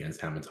dynamic against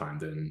Hammer Time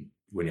than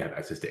when you have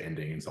access to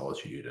Ending and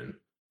Solitude and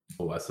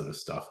all that sort of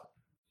stuff.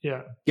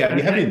 Yeah. Yeah,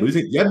 you have been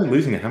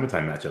losing a Hammer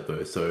Time matchup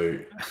though, so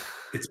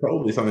it's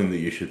probably something that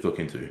you should look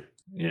into.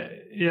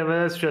 Yeah, but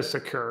that's just a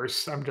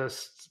curse. I've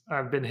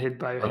been hit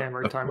by a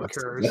Hammer Time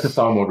curse. That's a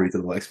far more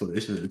reasonable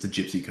explanation. It's a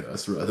gypsy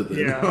curse rather than.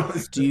 Yeah.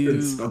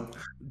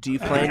 Do you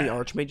play any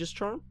Archmage's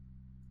Charm?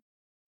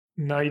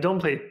 No, you don't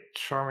play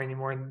Charm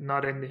anymore.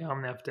 Not in the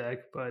Omnath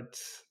deck, but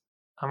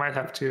I might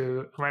have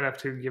to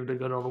give the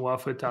good old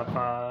Waffle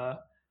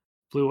Top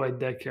blue-white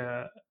deck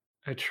a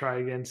try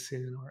again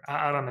soon. Or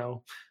I don't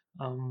know.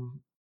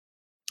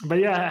 But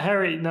yeah,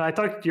 Harry. No, I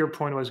thought your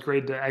point was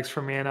great. The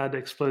extra mana, the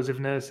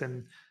explosiveness,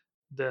 and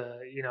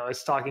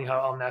it's talking how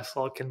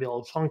Omnath can be a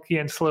little funky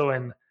and slow,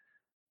 and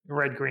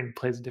red green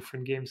plays a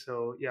different game.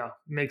 So yeah,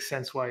 makes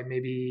sense why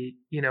maybe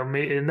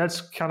and that's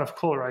kind of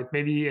cool, right?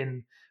 Maybe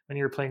when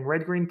you're playing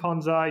red green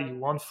Ponzai, you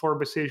want 4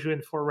 Boseiju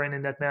and 4 Ren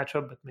in that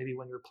matchup, but maybe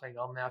when you're playing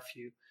Omnath,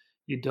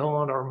 you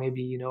don't, or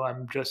maybe I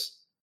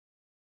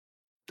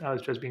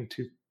was just being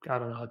too, I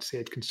don't know how to say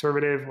it,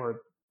 conservative,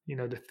 or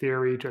the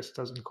theory just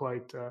doesn't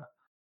quite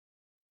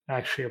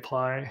actually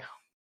apply.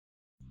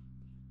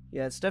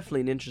 Yeah, it's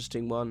definitely an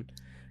interesting one.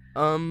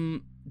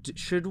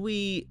 Should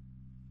we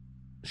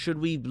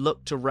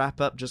look to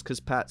wrap up just because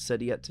Pat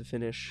said he had to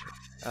finish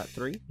at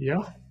 3?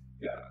 Yeah,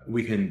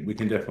 we can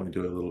definitely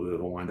do a little bit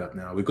of a wind up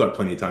now. We've got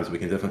plenty of time, so we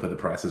can definitely put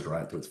the prices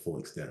right to its full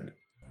extent.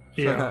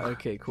 Yeah.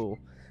 Okay, cool.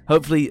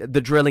 Hopefully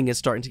the drilling is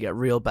starting to get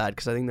real bad,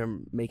 because I think they're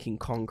making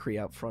concrete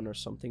out front or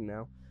something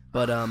now.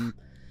 But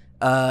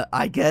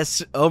I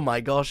guess, oh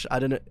my gosh, I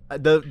don't know.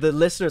 The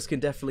listeners can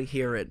definitely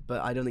hear it,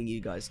 but I don't think you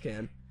guys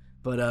can.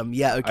 But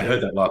yeah, okay. I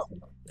heard that last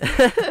one.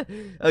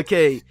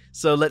 Okay,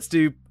 so let's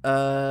do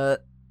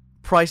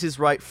Price is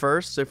Right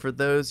first. So for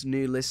those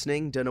new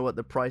listening, don't know what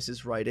the Price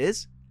is Right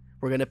is,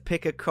 we're going to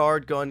pick a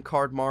card, go on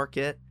Card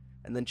Market,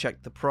 and then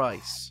check the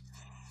price.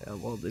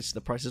 Well, this is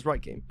the Price is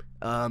Right game.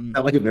 Sounds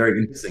like a very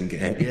interesting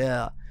game.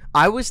 Yeah.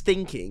 I was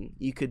thinking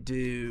you could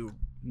do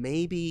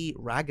maybe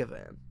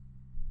Ragavan,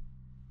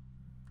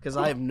 because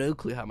I have no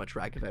clue how much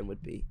Ragavan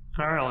would be.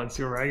 All right, let's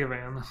do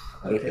Ragavan.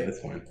 Okay, that's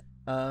fine.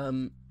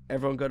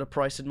 Everyone got a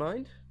price in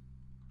mind?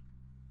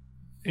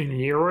 In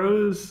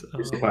euros?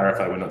 Just to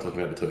clarify, we're not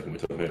talking about the token, we're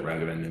talking about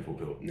Ragavan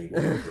Nimble.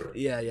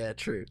 Yeah,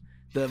 true.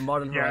 The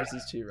Modern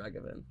Horizons 2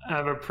 Ragavan. I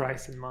have a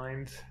price in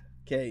mind.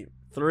 Okay,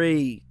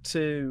 3,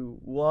 2,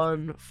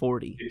 1,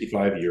 40.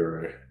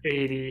 €55.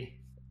 80.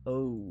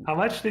 Oh. How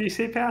much did you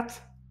say, Pat?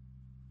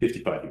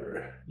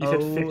 €55. You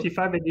said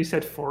 55 and you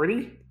said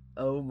 40?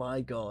 Oh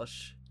my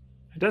gosh.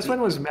 This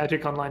one was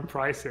Magic Online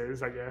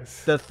prices, I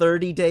guess. The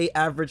 30-day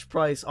average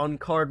price on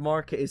Card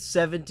Market is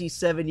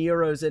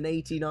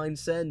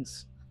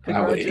 €77.89.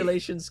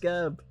 Congratulations,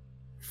 Gab.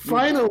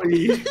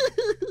 Finally!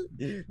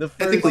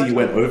 Technically, you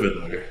went over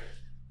though.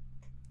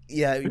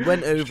 Yeah, you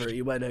went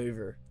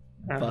over.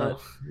 But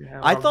Yeah,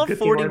 I well, thought good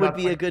thing 40 we're would not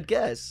be a playing. good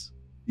guess.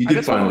 You I did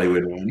just want- finally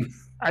win one.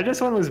 I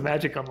just won was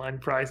Magic Online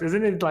prize.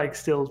 Isn't it like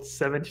still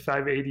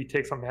 75, 80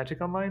 takes on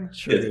Magic Online?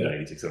 True. It's about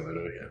 86 on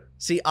that, yeah.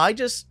 See, I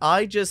just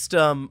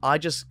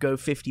go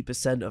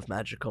 50% of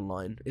Magic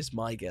Online is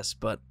my guess,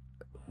 but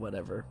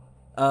whatever.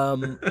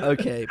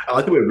 Okay. I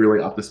like that we're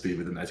really up to speed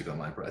with the Magic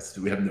Online prices.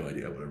 We have no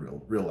idea what a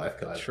real life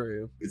card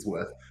True. is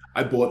worth.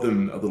 I bought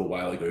them a little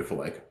while ago for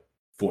like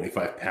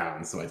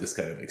 £45, so I just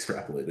kind of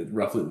extrapolated.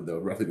 Roughly,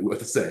 they'll roughly be worth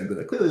the same,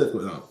 but clearly that's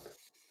going up.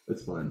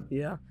 That's fine.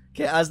 Yeah.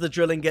 Okay, as the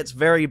drilling gets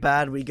very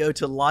bad, we go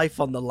to life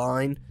on the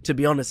line. To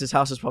be honest, this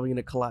house is probably going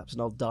to collapse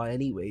and I'll die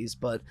anyways,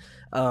 but...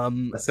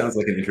 That sounds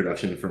like an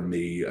introduction from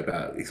me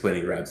about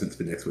explaining your absence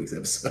for next week's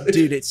episode.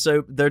 Dude, it's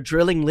so... They're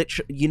drilling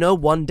literally... You know,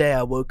 one day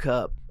I woke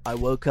up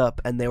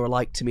and they were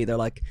like to me, they're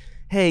like,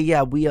 hey,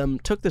 yeah, we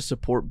took the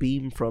support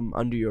beam from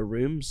under your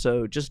room,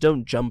 so just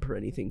don't jump or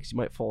anything because you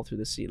might fall through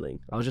the ceiling.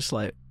 I was just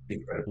like,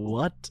 Incredible.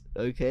 what?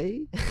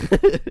 Okay.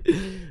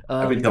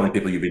 I've been telling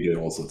people you've been doing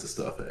all sorts of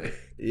stuff, eh?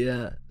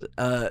 Yeah.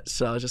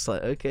 So I was just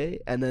like, okay.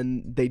 And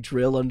then they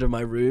drill under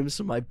my room,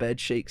 so my bed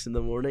shakes in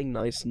the morning.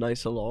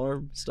 Nice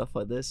alarm, stuff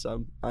like this.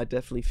 I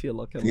definitely feel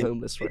like I'm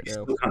homeless right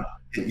now.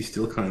 You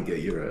still can't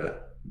get your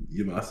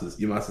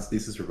master's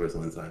thesis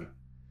proposal in time.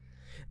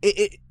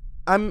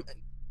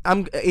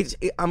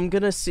 I'm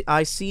gonna see.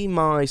 I see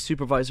my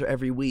supervisor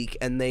every week,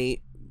 and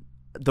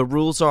the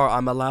rules are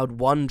I'm allowed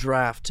one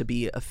draft to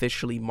be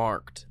officially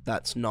marked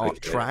that's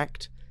not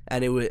tracked,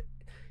 and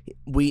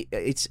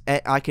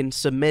I can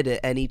submit it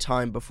any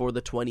time before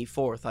the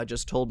 24th. I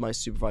just told my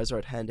supervisor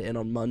I'd hand it in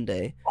on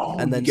Monday,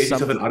 and then you gave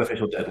yourself an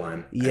artificial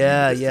deadline.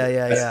 Yeah.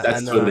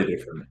 That's totally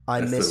different.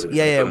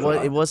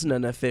 It wasn't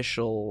an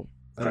official.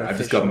 I've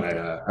just got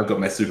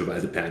my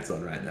supervisor pants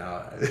on right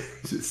now.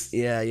 Just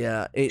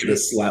It's a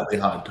slightly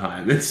hard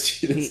time.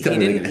 He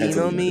didn't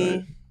email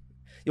me.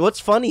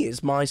 What's funny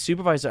is my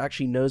supervisor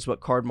actually knows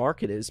what Card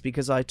Market is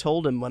because I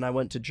told him when I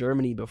went to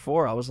Germany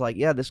before, I was like,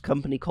 yeah, this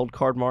company called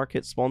Card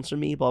Market sponsored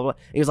me, blah, blah.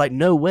 He was like,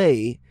 no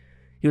way.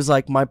 He was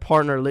like, my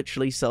partner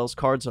literally sells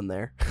cards on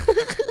there.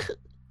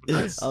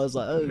 Nice. I was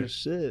like, oh,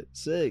 shit,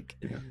 sick.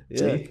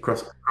 Yeah. See,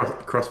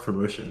 cross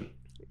promotion.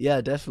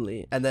 Yeah,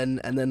 definitely. And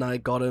then I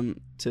got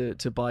him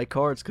to buy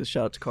cards because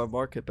shout out to Card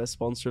Market, best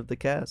sponsor of the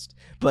cast.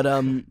 But,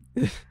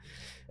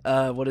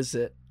 what is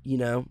it? You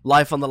know,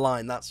 life on the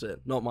line, that's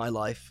it. Not my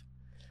life.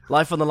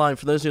 Life on the line,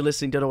 for those who are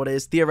listening, don't know what it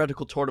is.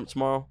 Theoretical tournament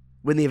tomorrow.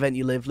 Win the event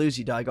you live, lose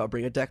you die. Gotta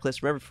bring a deck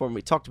list from every form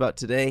we talked about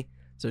today.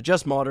 So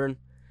just modern.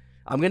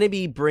 I'm gonna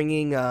be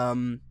bringing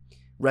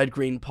Red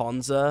Green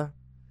Ponza.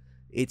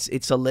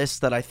 It's a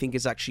list that I think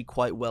is actually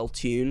quite well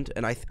tuned,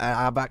 and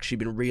I've actually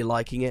been really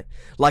liking it.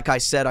 Like I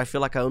said, I feel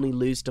like I only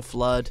lose to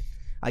Flood.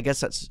 I guess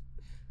that's,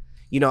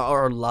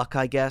 or luck,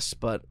 I guess.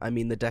 But I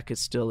mean, the deck is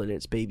still in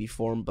its baby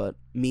form. But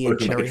me and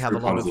Cherry have a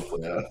lot of.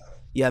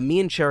 Yeah, me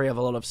and Cherry have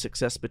a lot of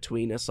success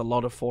between us, a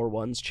lot of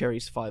 4-1s.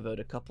 Cherry's 5-0'd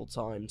a couple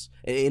times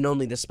in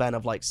only the span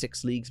of like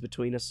 6 leagues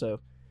between us, so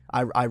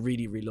I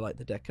really, really like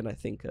the deck, and I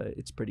think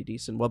it's pretty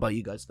decent. What about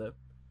you guys, though?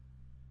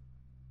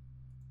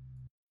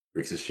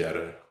 Grixis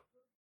Shadow.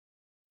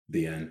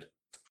 The end.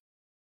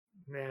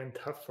 Man,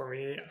 tough for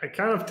me. I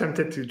kind of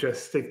tempted to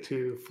just stick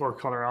to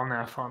 4-color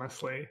Alnaf,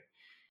 honestly.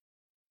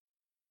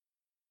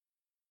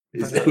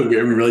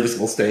 We're really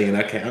just all staying in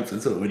our camps?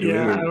 That's what we're doing?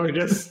 Yeah, we're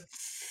just...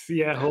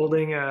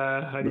 holding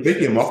we're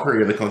making a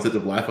mockery of the concept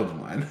of life on the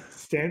line.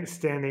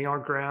 Standing our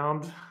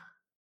ground,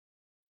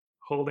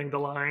 holding the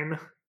line.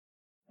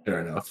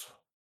 Fair enough.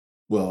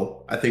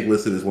 Well, I think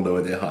listeners will know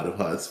in their heart of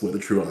hearts where the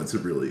true answer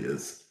really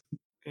is.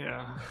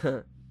 Yeah.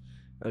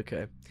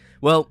 Okay.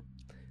 Well,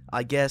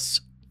 I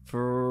guess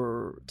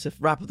to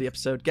wrap up the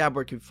episode, Gab,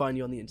 where can we find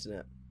you on the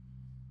internet?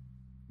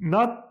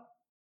 Not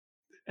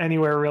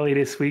anywhere really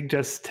this week,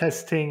 just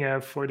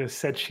testing for the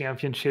set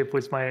championship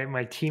with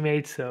my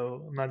teammates,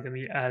 so I'm not going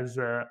to be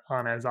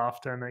on as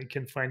often. You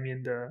can find me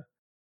in the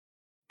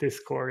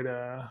Discord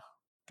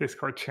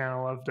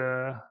channel of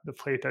the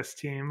playtest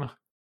team.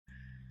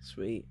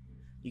 Sweet.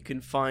 You can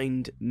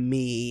find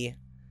me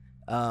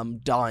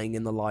dying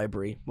in the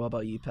library. What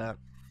about you, Pat?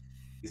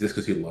 Is this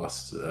because you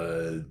lost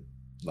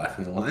Life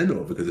on the Line,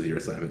 or because of your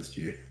assignments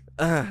due?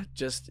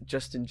 Just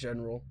in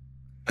general.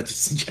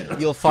 Just in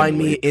general. You'll find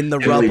me in the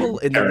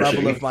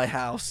rubble of my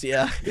house.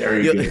 Yeah.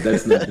 Very good.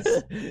 That's nice.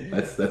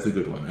 That's a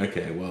good one.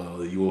 Okay,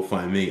 well, you will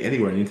find me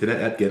anywhere on the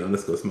internet at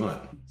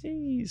get_smart.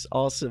 Jeez,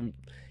 awesome.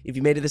 If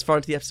you made it this far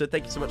into the episode,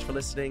 thank you so much for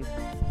listening,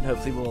 and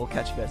hopefully we'll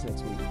catch you guys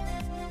next week.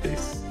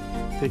 Peace.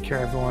 Take care,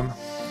 everyone.